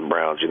Cleveland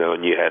Browns,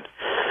 and you had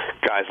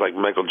guys like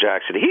Michael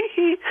Jackson,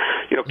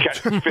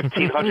 catch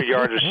 1,500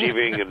 yards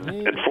receiving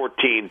and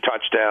 14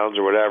 touchdowns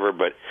or whatever.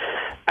 But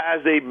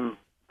as they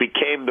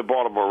became the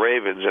Baltimore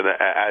Ravens and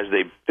as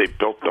they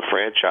built the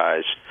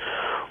franchise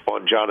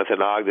on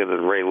Jonathan Ogden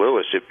and Ray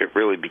Lewis, it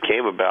really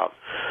became about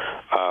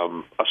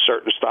a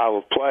certain style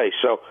of play.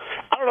 So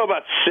I don't know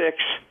about 6.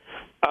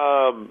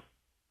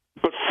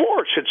 But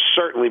 4 should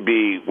certainly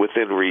be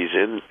within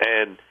reason.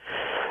 And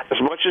as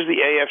much as the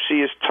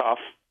AFC is tough,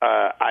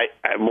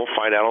 we'll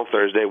find out on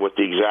Thursday what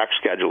the exact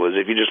schedule is.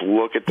 If you just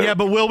look at the Yeah,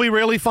 but will we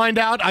really find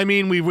out? I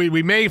mean,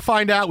 we may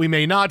find out. We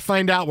may not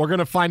find out. We're going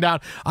to find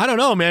out. I don't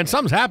know, man.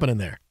 Something's happening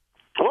there.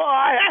 Well,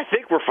 I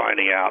think we're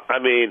finding out. I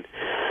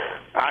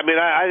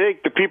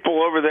think the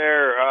people over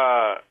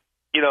there,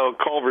 in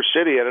Culver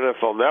City at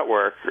NFL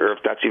Network, or if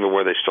that's even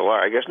where they still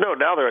are, I guess. No,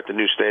 now they're at the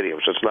new stadium,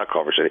 so it's not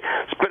Culver City.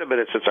 It's been a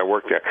minute since I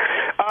worked there.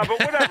 But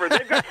whatever.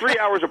 They've got 3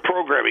 hours of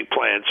programming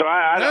planned, so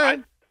I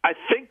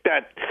think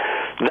that's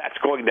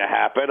going to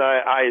happen.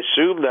 I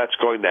assume that's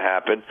going to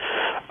happen.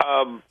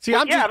 I'm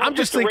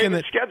just thinking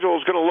that the schedule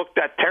is going to look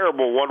that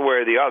terrible one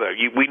way or the other.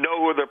 We know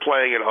who they're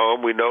playing at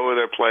home. We know who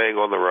they're playing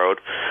on the road.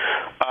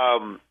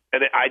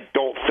 And I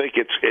don't think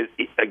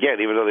again,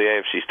 even though the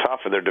AFC's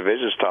tough and their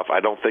division's tough, I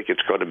don't think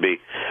it's going to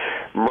be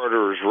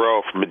murderer's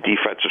row from a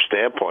defensive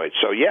standpoint.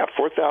 So,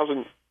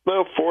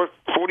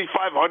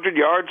 4,500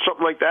 yards,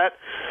 something like that.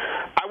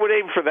 I would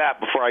aim for that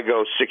before I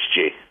go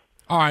 6G.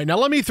 All right, now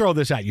let me throw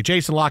this at you.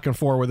 Jason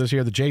Lockenfor with us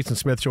here, the Jason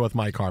Smith Show with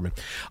Mike Harmon.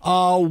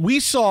 We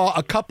saw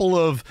a couple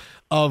of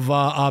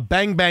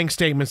bang-bang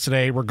statements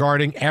today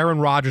regarding Aaron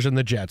Rodgers and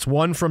the Jets.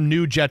 One from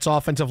new Jets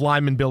offensive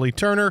lineman Billy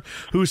Turner,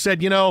 who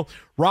said,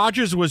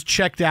 Rodgers was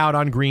checked out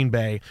on Green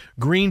Bay.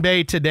 Green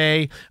Bay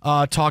today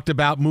talked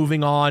about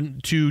moving on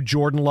to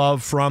Jordan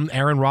Love from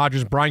Aaron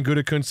Rodgers. Brian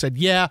Gutekunst said,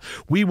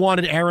 we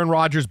wanted Aaron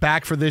Rodgers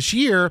back for this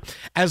year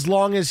as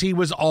long as he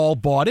was all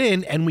bought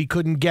in, and we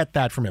couldn't get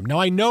that from him. Now,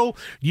 I know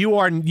you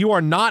are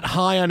not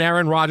high on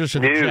Aaron Rodgers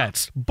and the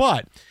Jets,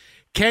 but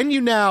can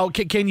you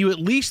at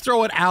least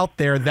throw it out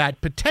there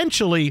that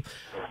potentially,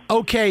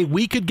 okay,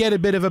 we could get a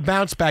bit of a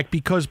bounce back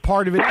because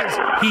part of it is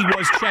he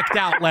was checked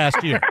out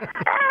last year.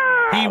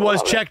 He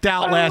was checked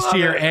out last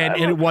year, and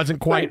it wasn't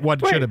quite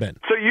what it should have been.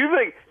 So you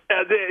think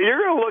you're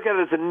going to look at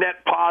it as a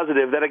net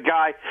positive that a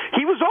guy,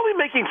 he was only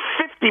making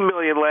 $50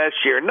 million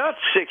last year, not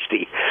 $60.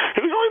 He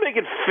was only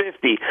making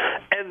 $50,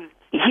 and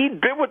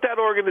he'd been with that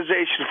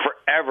organization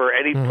forever,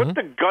 and he put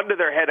the gun to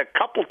their head a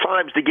couple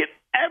times to get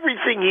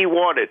everything he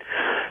wanted.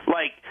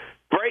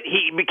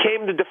 He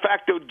became the de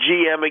facto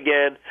GM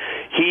again.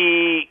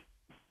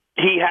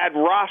 He had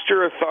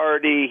roster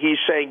authority. He's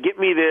saying, get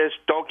me this,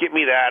 don't get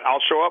me that. I'll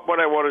show up when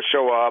I want to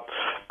show up.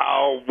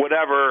 I'll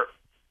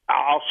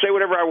say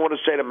whatever I want to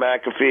say to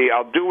McAfee.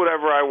 I'll do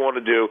whatever I want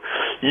to do.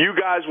 You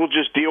guys will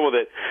just deal with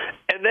it.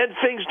 And then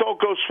things don't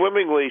go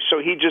swimmingly, so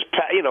he just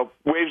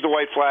waves the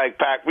white flag,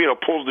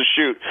 pulls the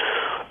chute,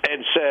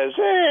 and says,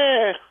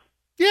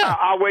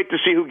 I'll wait to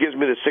see who gives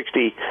me the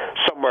 60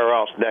 somewhere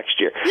else next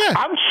year. Yeah.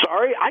 I'm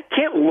sorry, I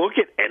can't look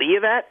at any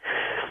of that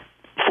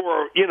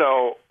for,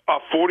 a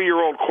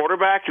 40-year-old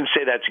quarterback and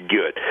say that's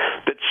good.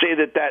 That say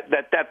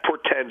that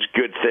portends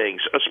good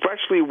things,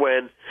 especially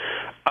when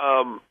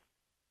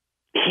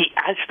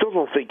I still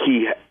don't think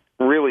he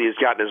really has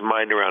gotten his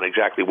mind around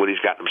exactly what he's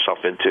gotten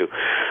himself into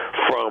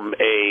from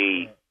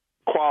a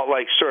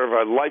sort of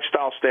a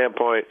lifestyle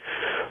standpoint,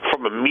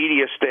 from a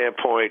media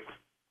standpoint,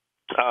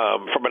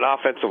 from an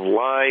offensive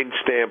line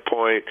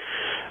standpoint.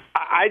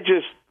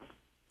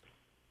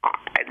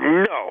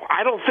 No,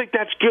 I don't think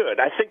that's good.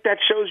 I think that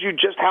shows you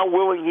just how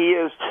willing he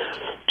is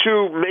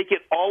to make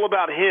it all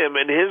about him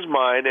and his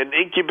mind and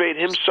incubate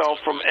himself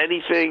from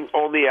anything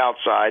on the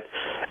outside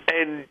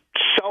and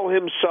sell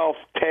himself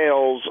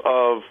tales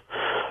of,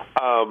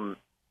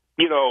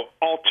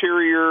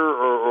 ulterior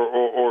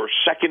or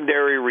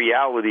secondary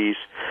realities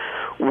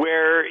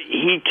where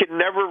he can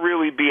never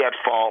really be at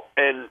fault,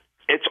 and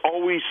it's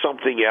always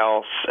something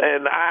else.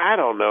 And I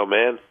don't know,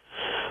 man.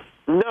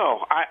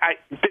 No,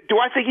 do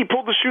I think he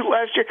pulled the chute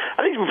last year?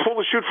 I think he's been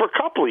pulling the chute for a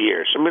couple of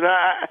years. I mean,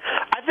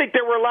 I think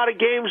there were a lot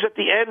of games at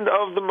the end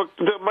of the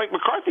Mike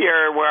McCarthy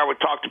era where I would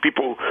talk to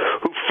people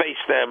who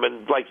faced them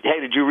and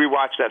hey, did you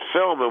rewatch that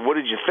film and what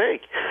did you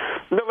think?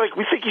 And they're like,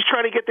 we think he's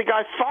trying to get the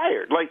guy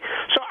fired.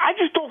 So I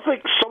just don't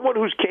think someone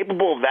who's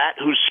capable of that,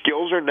 whose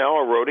skills are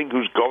now eroding,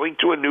 who's going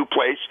to a new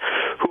place,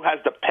 who has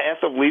the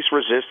path of least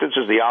resistance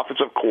as the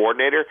offensive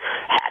coordinator,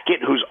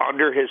 Hackett, who's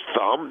under his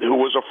thumb, who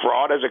was a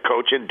fraud as a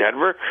coach in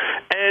Denver,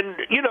 and,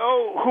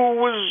 who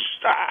was,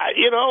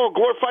 a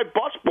glorified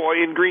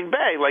busboy in Green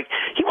Bay.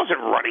 He wasn't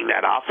running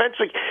that offense.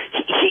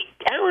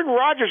 Aaron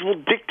Rodgers will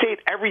dictate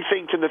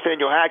everything to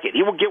Nathaniel Hackett.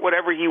 He will get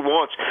whatever he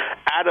wants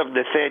out of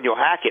Nathaniel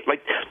Hackett.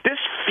 This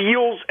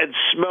feels and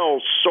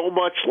smells so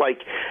much like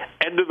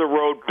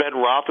end-of-the-road Ben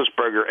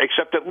Roethlisberger,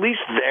 except at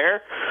least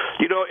there,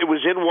 it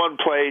was in one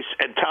place,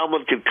 and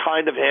Tomlin could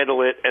kind of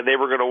handle it, and they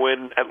were going to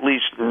win at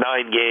least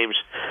 9 games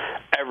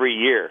every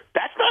year.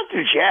 That's not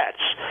the Jets.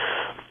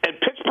 And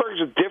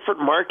Pittsburgh's a different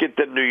market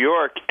than New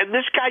York, and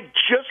this guy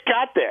just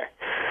got there.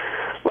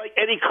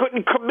 And he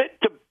couldn't commit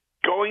to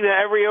going to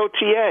every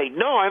OTA.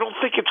 No, I don't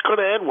think it's going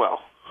to end well.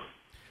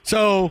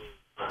 So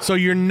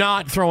you're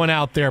not throwing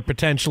out there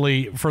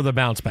potentially for the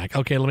bounce back.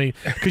 Okay,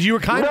 because you were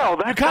kind of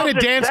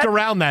danced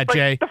around that,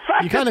 Jay. The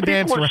fact you kind of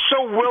danced around.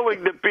 So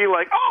willing to be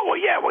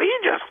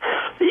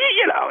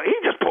he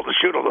just pulled the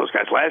chute on those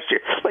guys last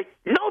year.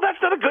 No,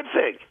 that's not a good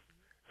thing.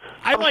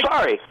 I'm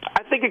sorry.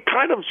 I think it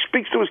kind of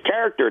speaks to his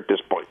character at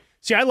this point.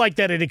 See, I like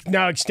that it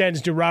now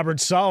extends to Robert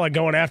Saleh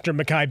going after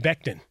Mekhi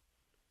Becton.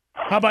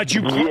 How about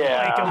you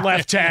like a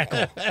left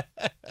tackle?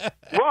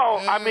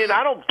 Well, I mean,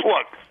 I don't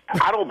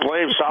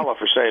blame Saleh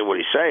for saying what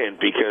he's saying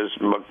because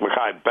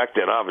Mekhi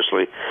Becton,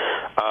 obviously,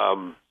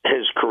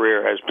 his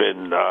career has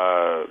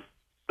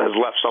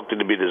left something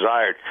to be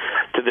desired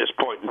to this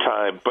point in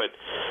time. But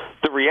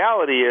the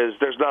reality is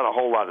there's not a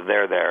whole lot of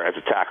there at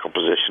the tackle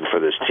position for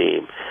this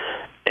team.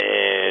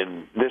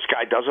 And this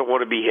guy doesn't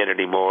want to be hit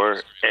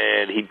anymore,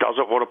 and he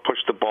doesn't want to push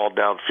the ball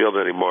downfield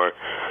anymore.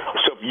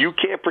 So if you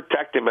can't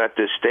protect him at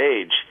this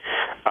stage,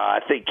 I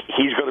think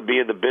he's going to be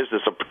in the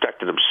business of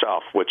protecting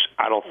himself, which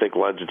I don't think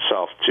lends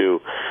itself to,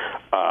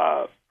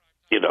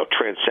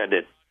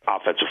 transcendent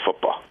offensive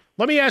football.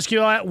 Let me ask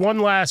you one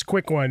last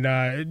quick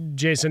one,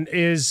 Jason,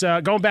 is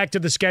going back to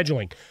the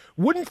scheduling.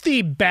 Wouldn't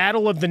the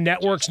battle of the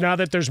networks, now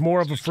that there's more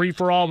of a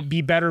free-for-all,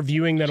 be better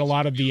viewing than a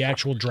lot of the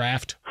actual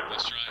draft?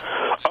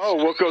 Oh,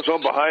 what goes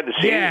on behind the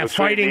scenes? Yeah,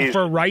 fighting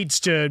for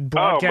rights to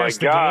broadcast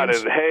the games. Oh, my God.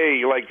 And,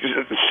 hey, like,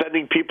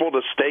 sending people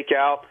to stake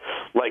out,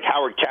 like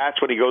Howard Katz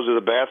when he goes to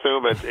the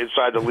bathroom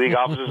inside the league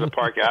offices at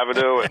Park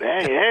Avenue.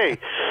 And, hey,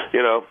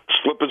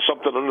 slipping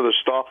something under the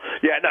stall.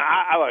 Yeah, no,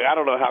 I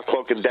don't know how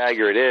cloak and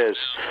dagger it is,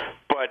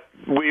 but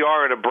we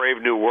are in a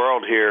brave new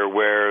world here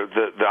where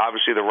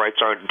obviously the rights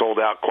aren't doled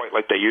out quite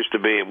like they used to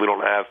be, and we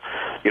don't have,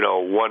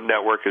 one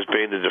network as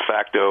being the de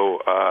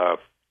facto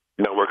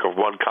network of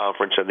one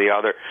conference and the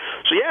other.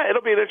 So, yeah,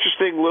 it'll be an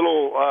interesting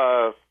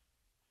little,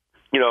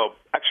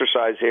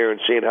 exercise here and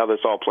seeing how this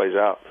all plays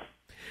out.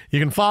 You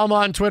can follow him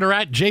on Twitter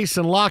at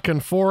Jason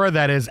LaCanfora.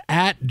 That is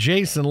at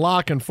Jason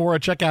LaCanfora.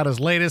 Check out his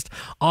latest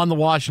on the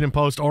Washington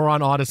Post or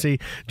on Odyssey.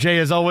 Jay,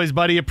 as always,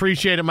 buddy,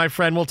 appreciate it, my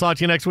friend. We'll talk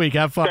to you next week.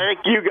 Have fun. Thank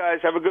you, guys.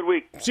 Have a good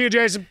week. See you,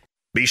 Jason.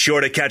 Be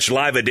sure to catch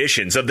live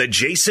editions of The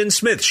Jason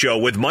Smith Show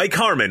with Mike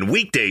Harmon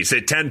weekdays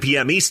at 10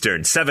 p.m.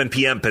 Eastern, 7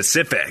 p.m.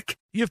 Pacific.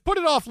 You've put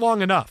it off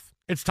long enough.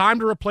 It's time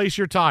to replace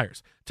your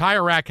tires.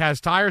 Tire Rack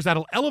has tires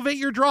that'll elevate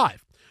your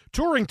drive.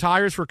 Touring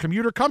tires for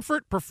commuter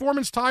comfort,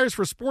 performance tires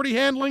for sporty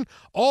handling,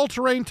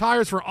 all-terrain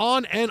tires for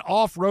on- and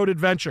off-road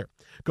adventure.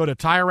 Go to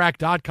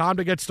TireRack.com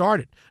to get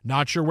started.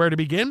 Not sure where to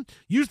begin?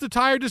 Use the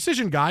Tire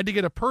Decision Guide to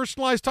get a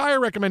personalized tire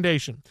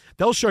recommendation.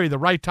 They'll show you the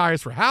right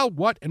tires for how,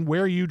 what, and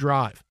where you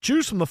drive.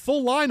 Choose from the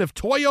full line of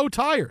Toyo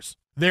tires.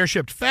 They're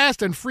shipped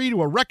fast and free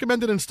to a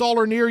recommended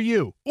installer near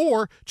you.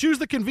 Or choose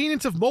the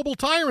convenience of mobile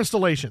tire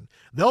installation.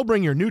 They'll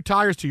bring your new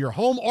tires to your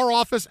home or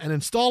office and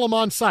install them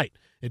on site.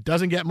 It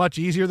doesn't get much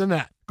easier than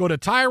that. Go to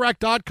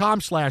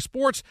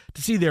TireRack.com/sports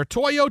to see their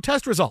Toyo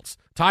test results,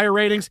 tire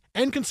ratings,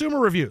 and consumer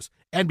reviews.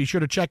 And be sure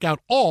to check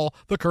out all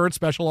the current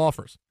special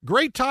offers.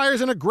 Great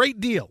tires and a great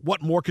deal.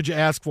 What more could you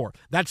ask for?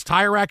 That's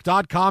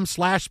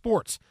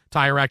TireRack.com/sports.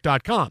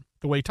 TireRack.com,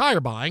 the way tire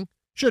buying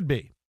should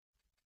be.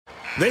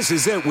 This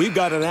is it. We've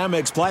got an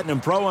Amex Platinum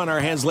Pro on our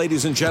hands,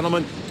 ladies and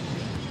gentlemen.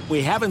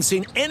 We haven't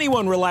seen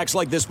anyone relax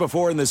like this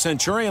before in the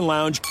Centurion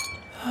Lounge.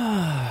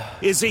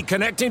 Is he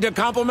connecting to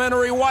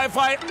complimentary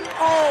Wi-Fi?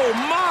 Oh,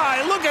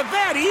 my! Look at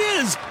that! He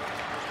is!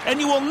 And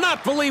you will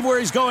not believe where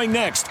he's going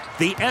next.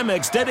 The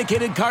Amex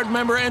dedicated card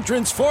member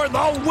entrance for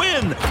the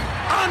win!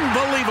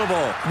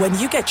 Unbelievable! When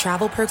you get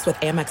travel perks with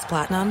Amex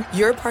Platinum,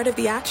 you're part of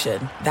the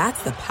action.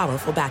 That's the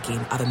powerful backing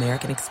of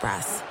American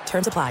Express.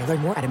 Terms apply.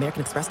 Learn more at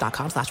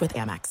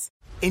americanexpress.com/withAmex.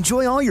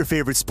 Enjoy all your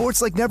favorite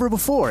sports like never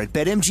before at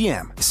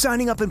BetMGM.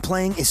 Signing up and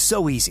playing is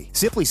so easy.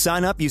 Simply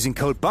sign up using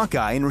code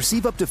Buckeye and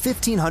receive up to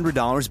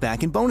 $1,500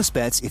 back in bonus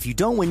bets if you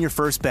don't win your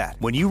first bet.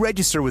 When you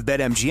register with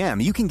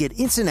BetMGM, you can get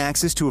instant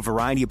access to a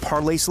variety of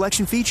parlay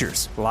selection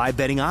features, live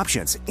betting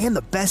options, and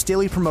the best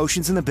daily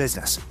promotions in the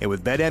business. And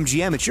with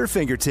BetMGM at your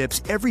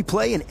fingertips, every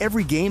play and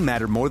every game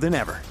matter more than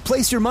ever.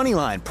 Place your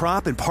moneyline,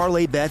 prop, and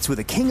parlay bets with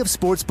the king of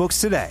sportsbooks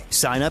today.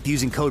 Sign up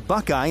using code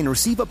Buckeye and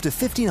receive up to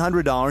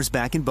 $1,500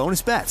 back in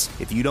bonus bets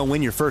if you don't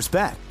win your first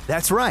bet.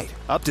 That's right,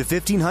 up to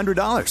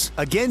 $1,500.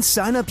 Again,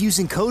 sign up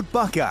using code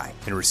Buckeye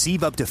and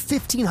receive up to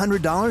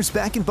 $1,500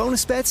 back in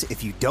bonus bets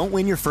if you don't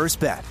win your first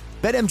bet.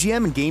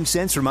 BetMGM and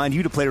GameSense remind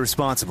you to play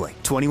responsibly.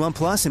 21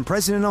 plus and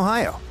present in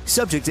Ohio.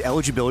 Subject to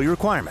eligibility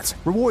requirements.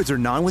 Rewards are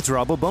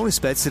non-withdrawable bonus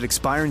bets that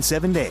expire in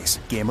 7 days.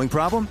 Gambling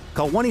problem?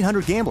 Call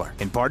 1-800-GAMBLER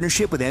in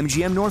partnership with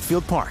MGM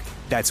Northfield Park.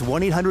 That's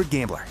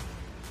 1-800-GAMBLER.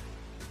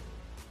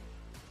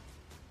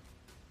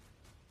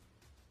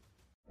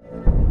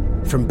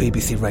 From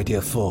BBC Radio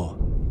 4,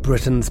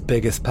 Britain's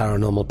biggest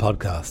paranormal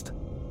podcast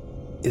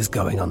is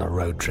going on a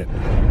road trip.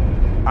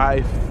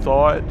 I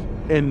thought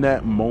in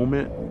that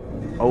moment,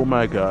 oh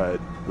my God,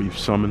 we've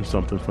summoned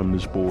something from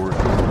this board.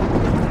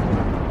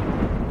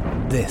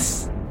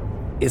 This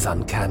is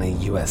Uncanny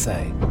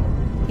USA.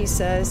 He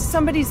says,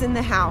 somebody's in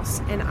the house,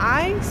 and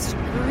I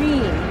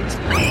screamed.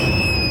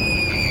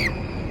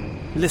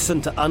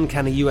 Listen to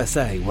Uncanny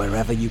USA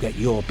wherever you get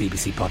your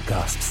BBC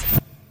podcasts,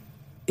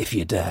 if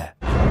you dare.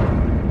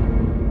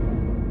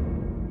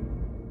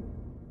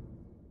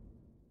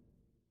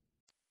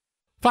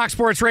 Fox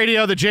Sports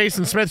Radio, the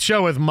Jason Smith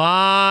Show with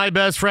my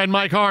best friend,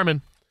 Mike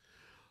Harmon.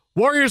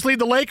 Warriors lead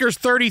the Lakers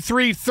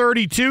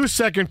 33-32,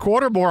 second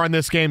quarter. More on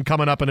this game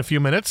coming up in a few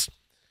minutes.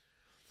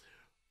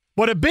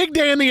 What a big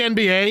day in the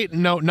NBA.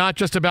 No, not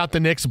just about the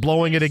Knicks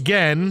blowing it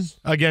again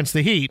against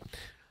the Heat.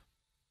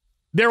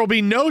 There will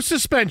be no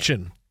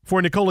suspension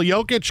for Nikola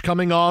Jokic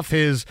coming off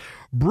his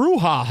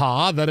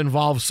brouhaha that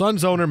involved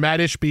Suns owner Matt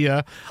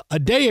Ishbia a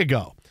day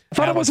ago. I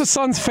thought it was a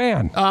Suns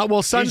fan.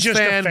 Suns He's just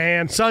fan, a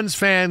fan. Suns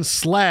fan /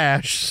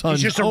 Suns owner.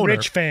 He's just a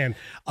rich fan.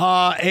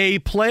 A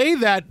play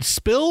that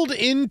spilled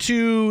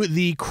into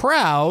the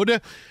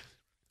crowd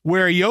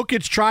where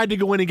Jokic tried to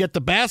go in and get the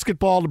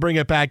basketball to bring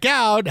it back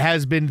out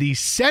has been the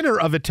center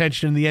of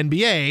attention in the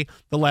NBA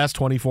the last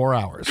 24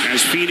 hours.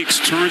 As Phoenix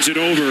turns it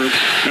over,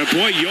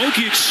 boy,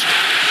 Jokic,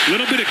 a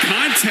little bit of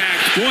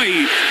contact.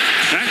 Boy,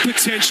 that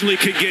potentially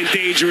could get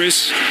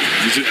dangerous.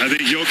 I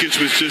think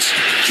Jokic was just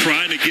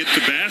trying to get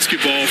the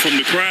basketball from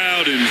the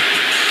crowd, and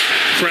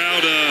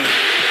crowd a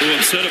little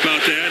upset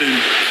about that.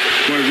 And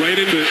boy, right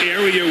in the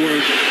area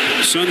where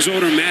Suns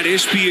owner Matt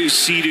Ishbia is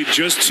seated,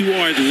 just to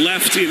our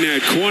left in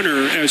that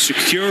corner, as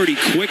security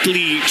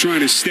quickly trying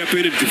to step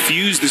in and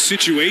defuse the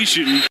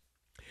situation.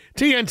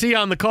 TNT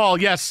on the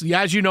call. Yes,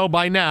 as you know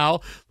by now,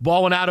 the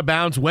ball went out of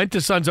bounds, went to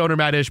Suns owner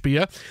Matt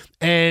Ishbia,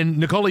 and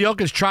Nikola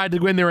Jokic tried to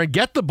go in there and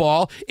get the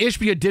ball.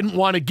 Ishbia didn't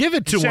want to give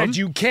it to him. Said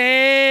you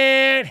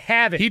can't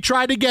have it. He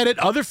tried to get it.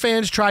 Other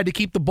fans tried to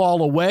keep the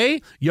ball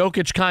away.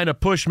 Jokic kind of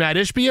pushed Matt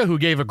Ishbia, who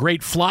gave a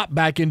great flop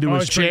back into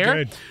his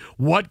chair.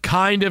 What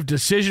kind of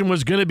decision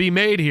was going to be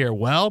made here?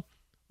 Well,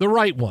 the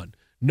right one.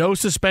 No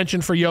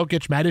suspension for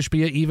Jokic. Matt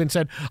Ishbia even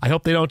said, I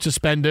hope they don't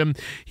suspend him.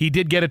 He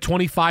did get a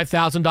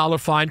 $25,000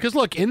 fine. Because,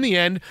 look, in the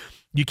end,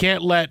 you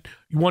can't let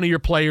one of your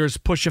players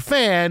push a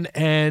fan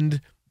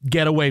and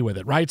get away with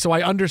it, right? So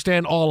I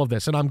understand all of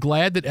this, and I'm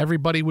glad that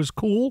everybody was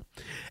cool,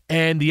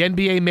 and the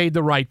NBA made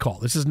the right call.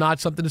 This is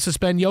not something to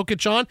suspend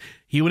Jokic on.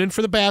 He went in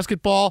for the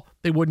basketball.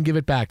 They wouldn't give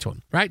it back to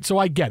him, right? So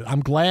I get it. I'm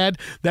glad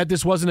that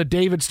this wasn't a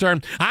David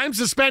Stern, I'm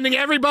suspending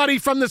everybody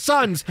from the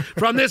Suns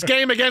from this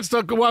game against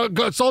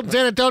the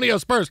San Antonio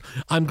Spurs.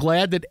 I'm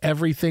glad that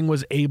everything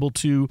was able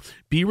to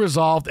be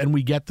resolved, and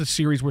we get the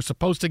series we're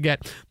supposed to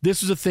get.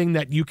 This is a thing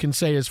that you can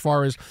say as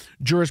far as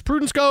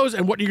jurisprudence goes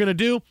and what you're going to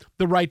do,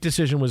 the right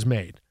decision was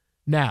made.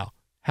 Now,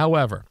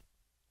 however,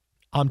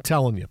 I'm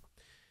telling you,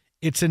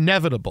 it's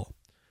inevitable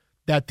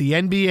that the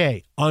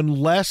NBA,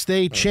 unless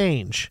they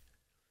change,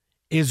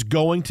 is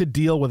going to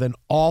deal with an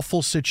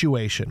awful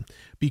situation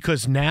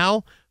because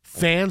now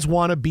fans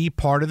want to be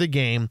part of the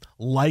game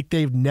like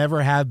they've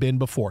never have been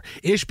before.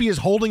 Ishbia is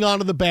holding on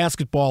to the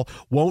basketball,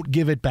 won't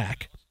give it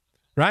back,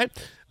 right?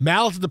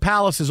 Malice at the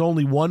Palace is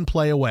only one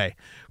play away,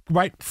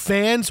 right?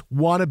 Fans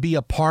want to be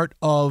a part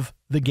of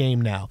the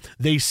game now.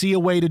 They see a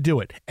way to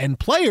do it. And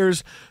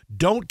players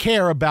don't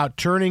care about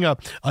turning a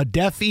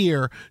deaf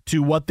ear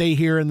to what they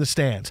hear in the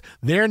stands.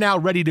 They're now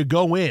ready to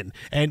go in.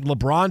 And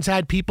LeBron's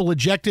had people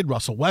ejected.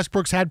 Russell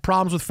Westbrook's had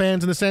problems with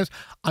fans in the stands.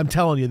 I'm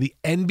telling you, the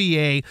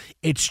NBA,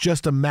 it's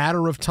just a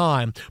matter of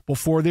time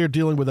before they're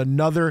dealing with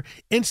another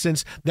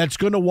instance that's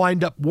going to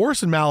wind up worse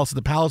than Malice at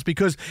the Palace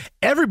because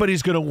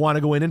everybody's going to want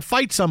to go in and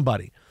fight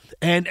somebody.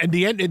 And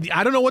the end,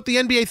 I don't know what the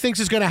NBA thinks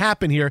is going to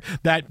happen here,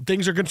 that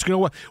things are going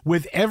to,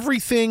 with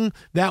everything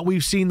that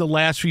we've seen the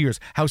last few years,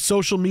 how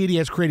social media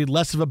has created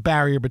less of a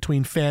barrier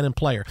between fan and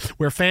player,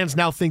 where fans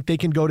now think they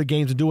can go to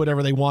games and do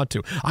whatever they want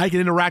to. I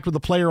can interact with the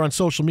player on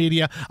social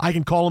media. I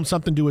can call him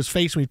something to his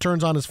face when he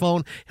turns on his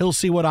phone. He'll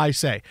see what I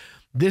say.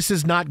 This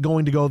is not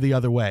going to go the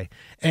other way.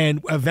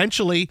 And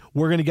eventually,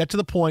 we're going to get to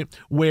the point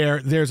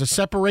where there's a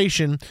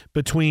separation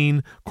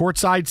between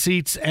courtside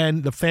seats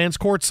and the fans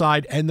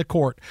courtside and the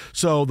court.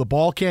 So the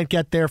ball can't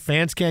get there,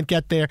 fans can't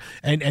get there,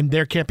 and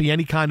there can't be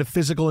any kind of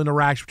physical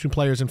interaction between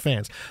players and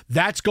fans.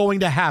 That's going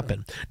to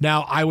happen.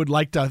 Now, I would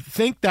like to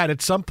think that at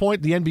some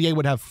point the NBA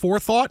would have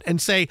forethought and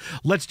say,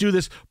 let's do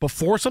this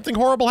before something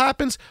horrible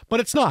happens, but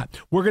it's not.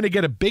 We're going to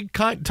get a big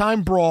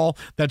time brawl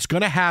that's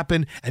going to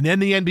happen, and then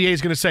the NBA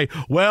is going to say,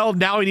 well,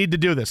 now we need to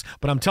do this.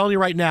 But I'm telling you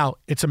right now,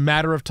 it's a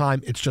matter of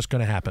time. It's just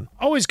going to happen.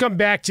 Always come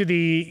back to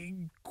the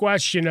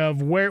question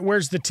of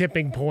where's the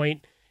tipping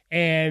point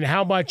and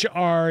how much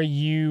are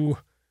you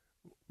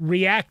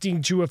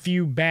reacting to a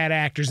few bad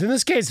actors. In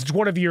this case, it's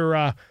one of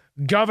your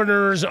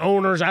governors,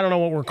 owners. I don't know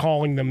what we're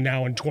calling them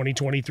now in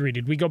 2023.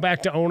 Did we go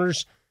back to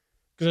owners?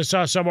 Because I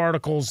saw some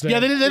articles that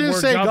they didn't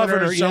say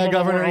governor. Yeah,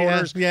 governor.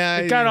 Owners. Yeah,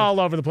 it got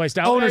all over the place.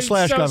 Now, owner /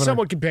 governor.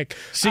 Someone can pick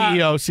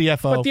CEO,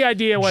 CFO. But the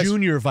idea was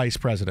junior vice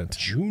president.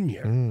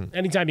 Junior.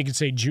 Anytime you can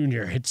say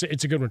junior, it's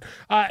a good one.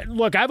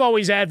 Look, I've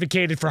always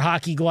advocated for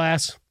hockey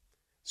glass,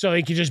 so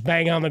you can just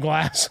bang on the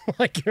glass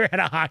like you're at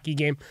a hockey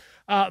game.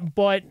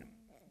 But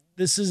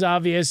this is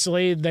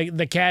obviously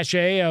the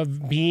cachet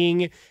of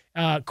being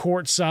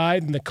courtside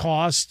and the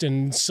cost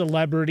and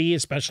celebrity,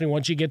 especially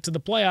once you get to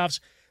the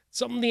playoffs.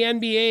 Something the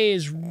NBA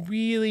is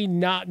really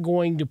not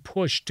going to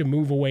push to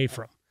move away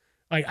from.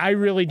 Like, I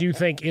really do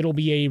think it'll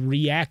be a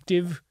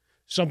reactive,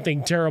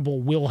 something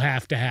terrible will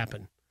have to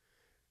happen.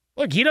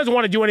 Look, he doesn't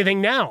want to do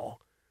anything now,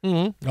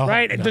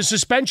 right? No. The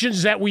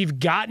suspensions that we've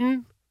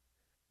gotten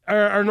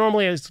are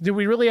normally, do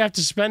we really have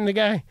to suspend the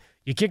guy?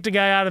 You kick the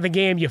guy out of the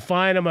game, you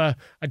fine him a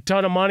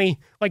ton of money.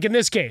 Like in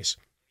this case,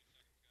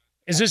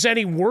 Is this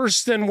any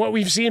worse than what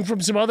we've seen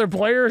from some other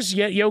players?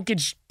 Yet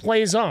Jokic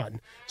plays on.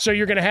 So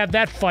you're going to have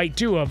that fight,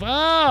 too, of,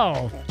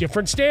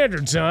 different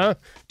standards, huh?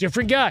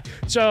 Different guy.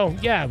 So,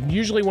 yeah,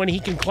 usually when he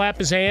can clap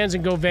his hands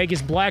and go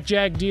Vegas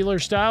blackjack dealer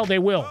style, they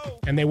will.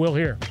 And they will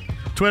here.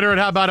 Twitter at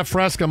How About a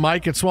Fresca,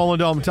 Mike at Swollen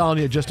Dome. I'm telling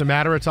you, just a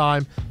matter of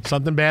time.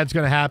 Something bad's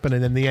going to happen,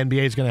 and then the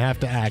NBA is going to have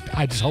to act.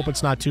 I just hope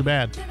it's not too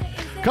bad.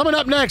 Coming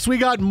up next, we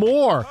got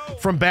more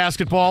from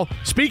basketball.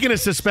 Speaking of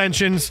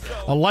suspensions,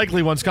 a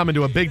likely one's coming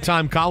to a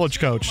big-time college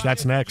coach.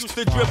 That's next.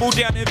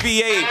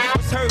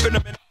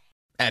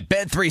 At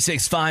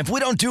Bet365, we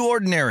don't do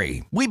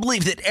ordinary. We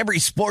believe that every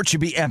sport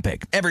should be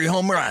epic. Every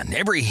home run,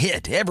 every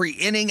hit, every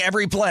inning,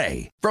 every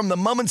play. From the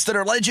moments that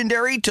are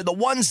legendary to the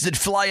ones that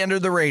fly under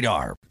the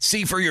radar.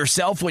 See for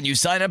yourself when you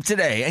sign up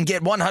today and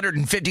get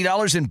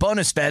 $150 in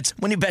bonus bets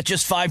when you bet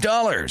just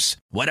 $5.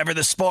 Whatever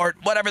the sport,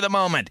 whatever the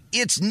moment,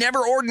 it's never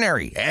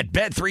ordinary at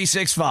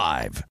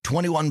Bet365.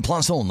 21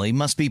 plus only.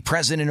 Must be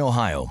present in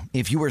Ohio.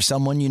 If you or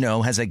someone you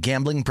know has a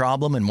gambling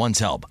problem and wants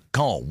help,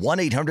 call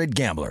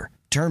 1-800-GAMBLER.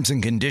 Terms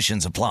and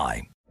conditions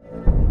apply.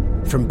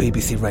 From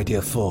BBC Radio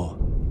 4,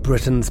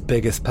 Britain's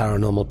biggest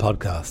paranormal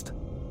podcast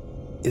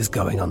is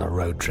going on a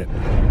road trip.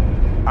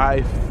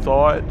 I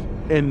thought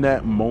in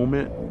that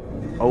moment,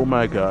 oh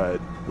my God,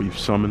 we've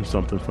summoned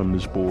something from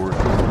this board.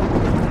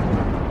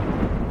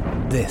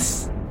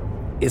 This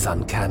is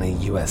Uncanny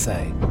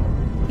USA.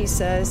 He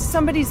says,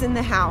 somebody's in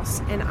the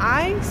house, and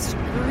I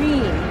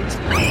screamed.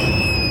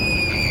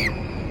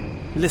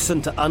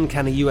 Listen to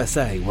Uncanny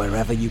USA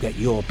wherever you get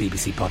your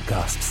BBC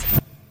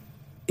podcasts,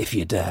 if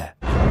you dare.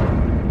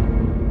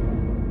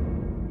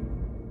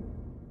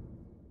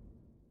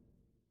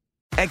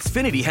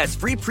 Xfinity has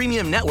free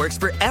premium networks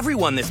for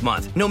everyone this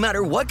month, no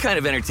matter what kind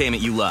of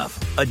entertainment you love.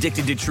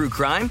 Addicted to true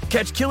crime?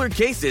 Catch killer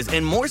cases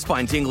and more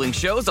spine-tingling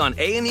shows on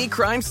A&E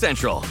Crime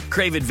Central.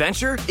 Crave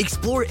adventure?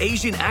 Explore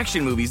Asian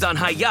action movies on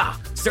Hi-YAH.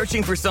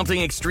 Searching for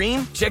something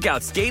extreme? Check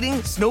out skating,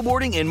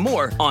 snowboarding, and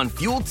more on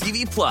Fuel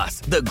TV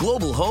Plus, the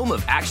global home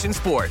of action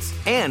sports.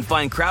 And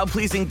find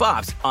crowd-pleasing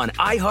bops on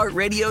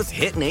iHeartRadio's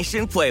Hit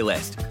Nation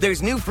playlist.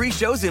 There's new free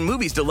shows and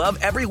movies to love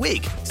every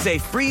week. Say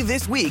free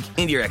this week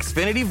in your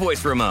Xfinity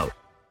voice remote.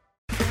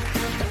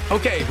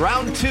 Okay,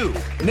 round two.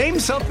 Name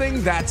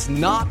something that's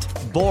not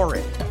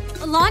boring.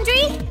 A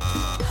laundry?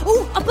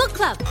 Ooh, a book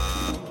club.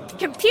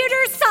 Computer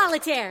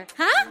solitaire,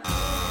 huh?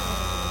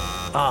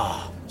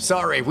 Ah,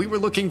 sorry, we were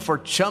looking for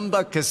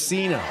Chumba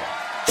Casino.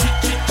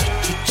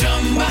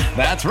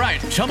 That's right,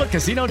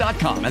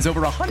 ChumbaCasino.com has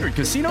over 100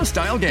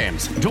 casino-style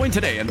games. Join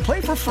today and play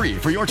for free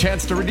for your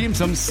chance to redeem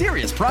some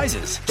serious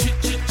prizes.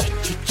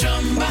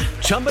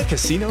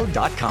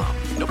 ChumbaCasino.com.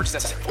 No purchase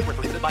necessary. Void where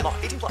prohibited by law.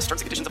 18 plus terms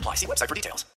and conditions apply. See website for details.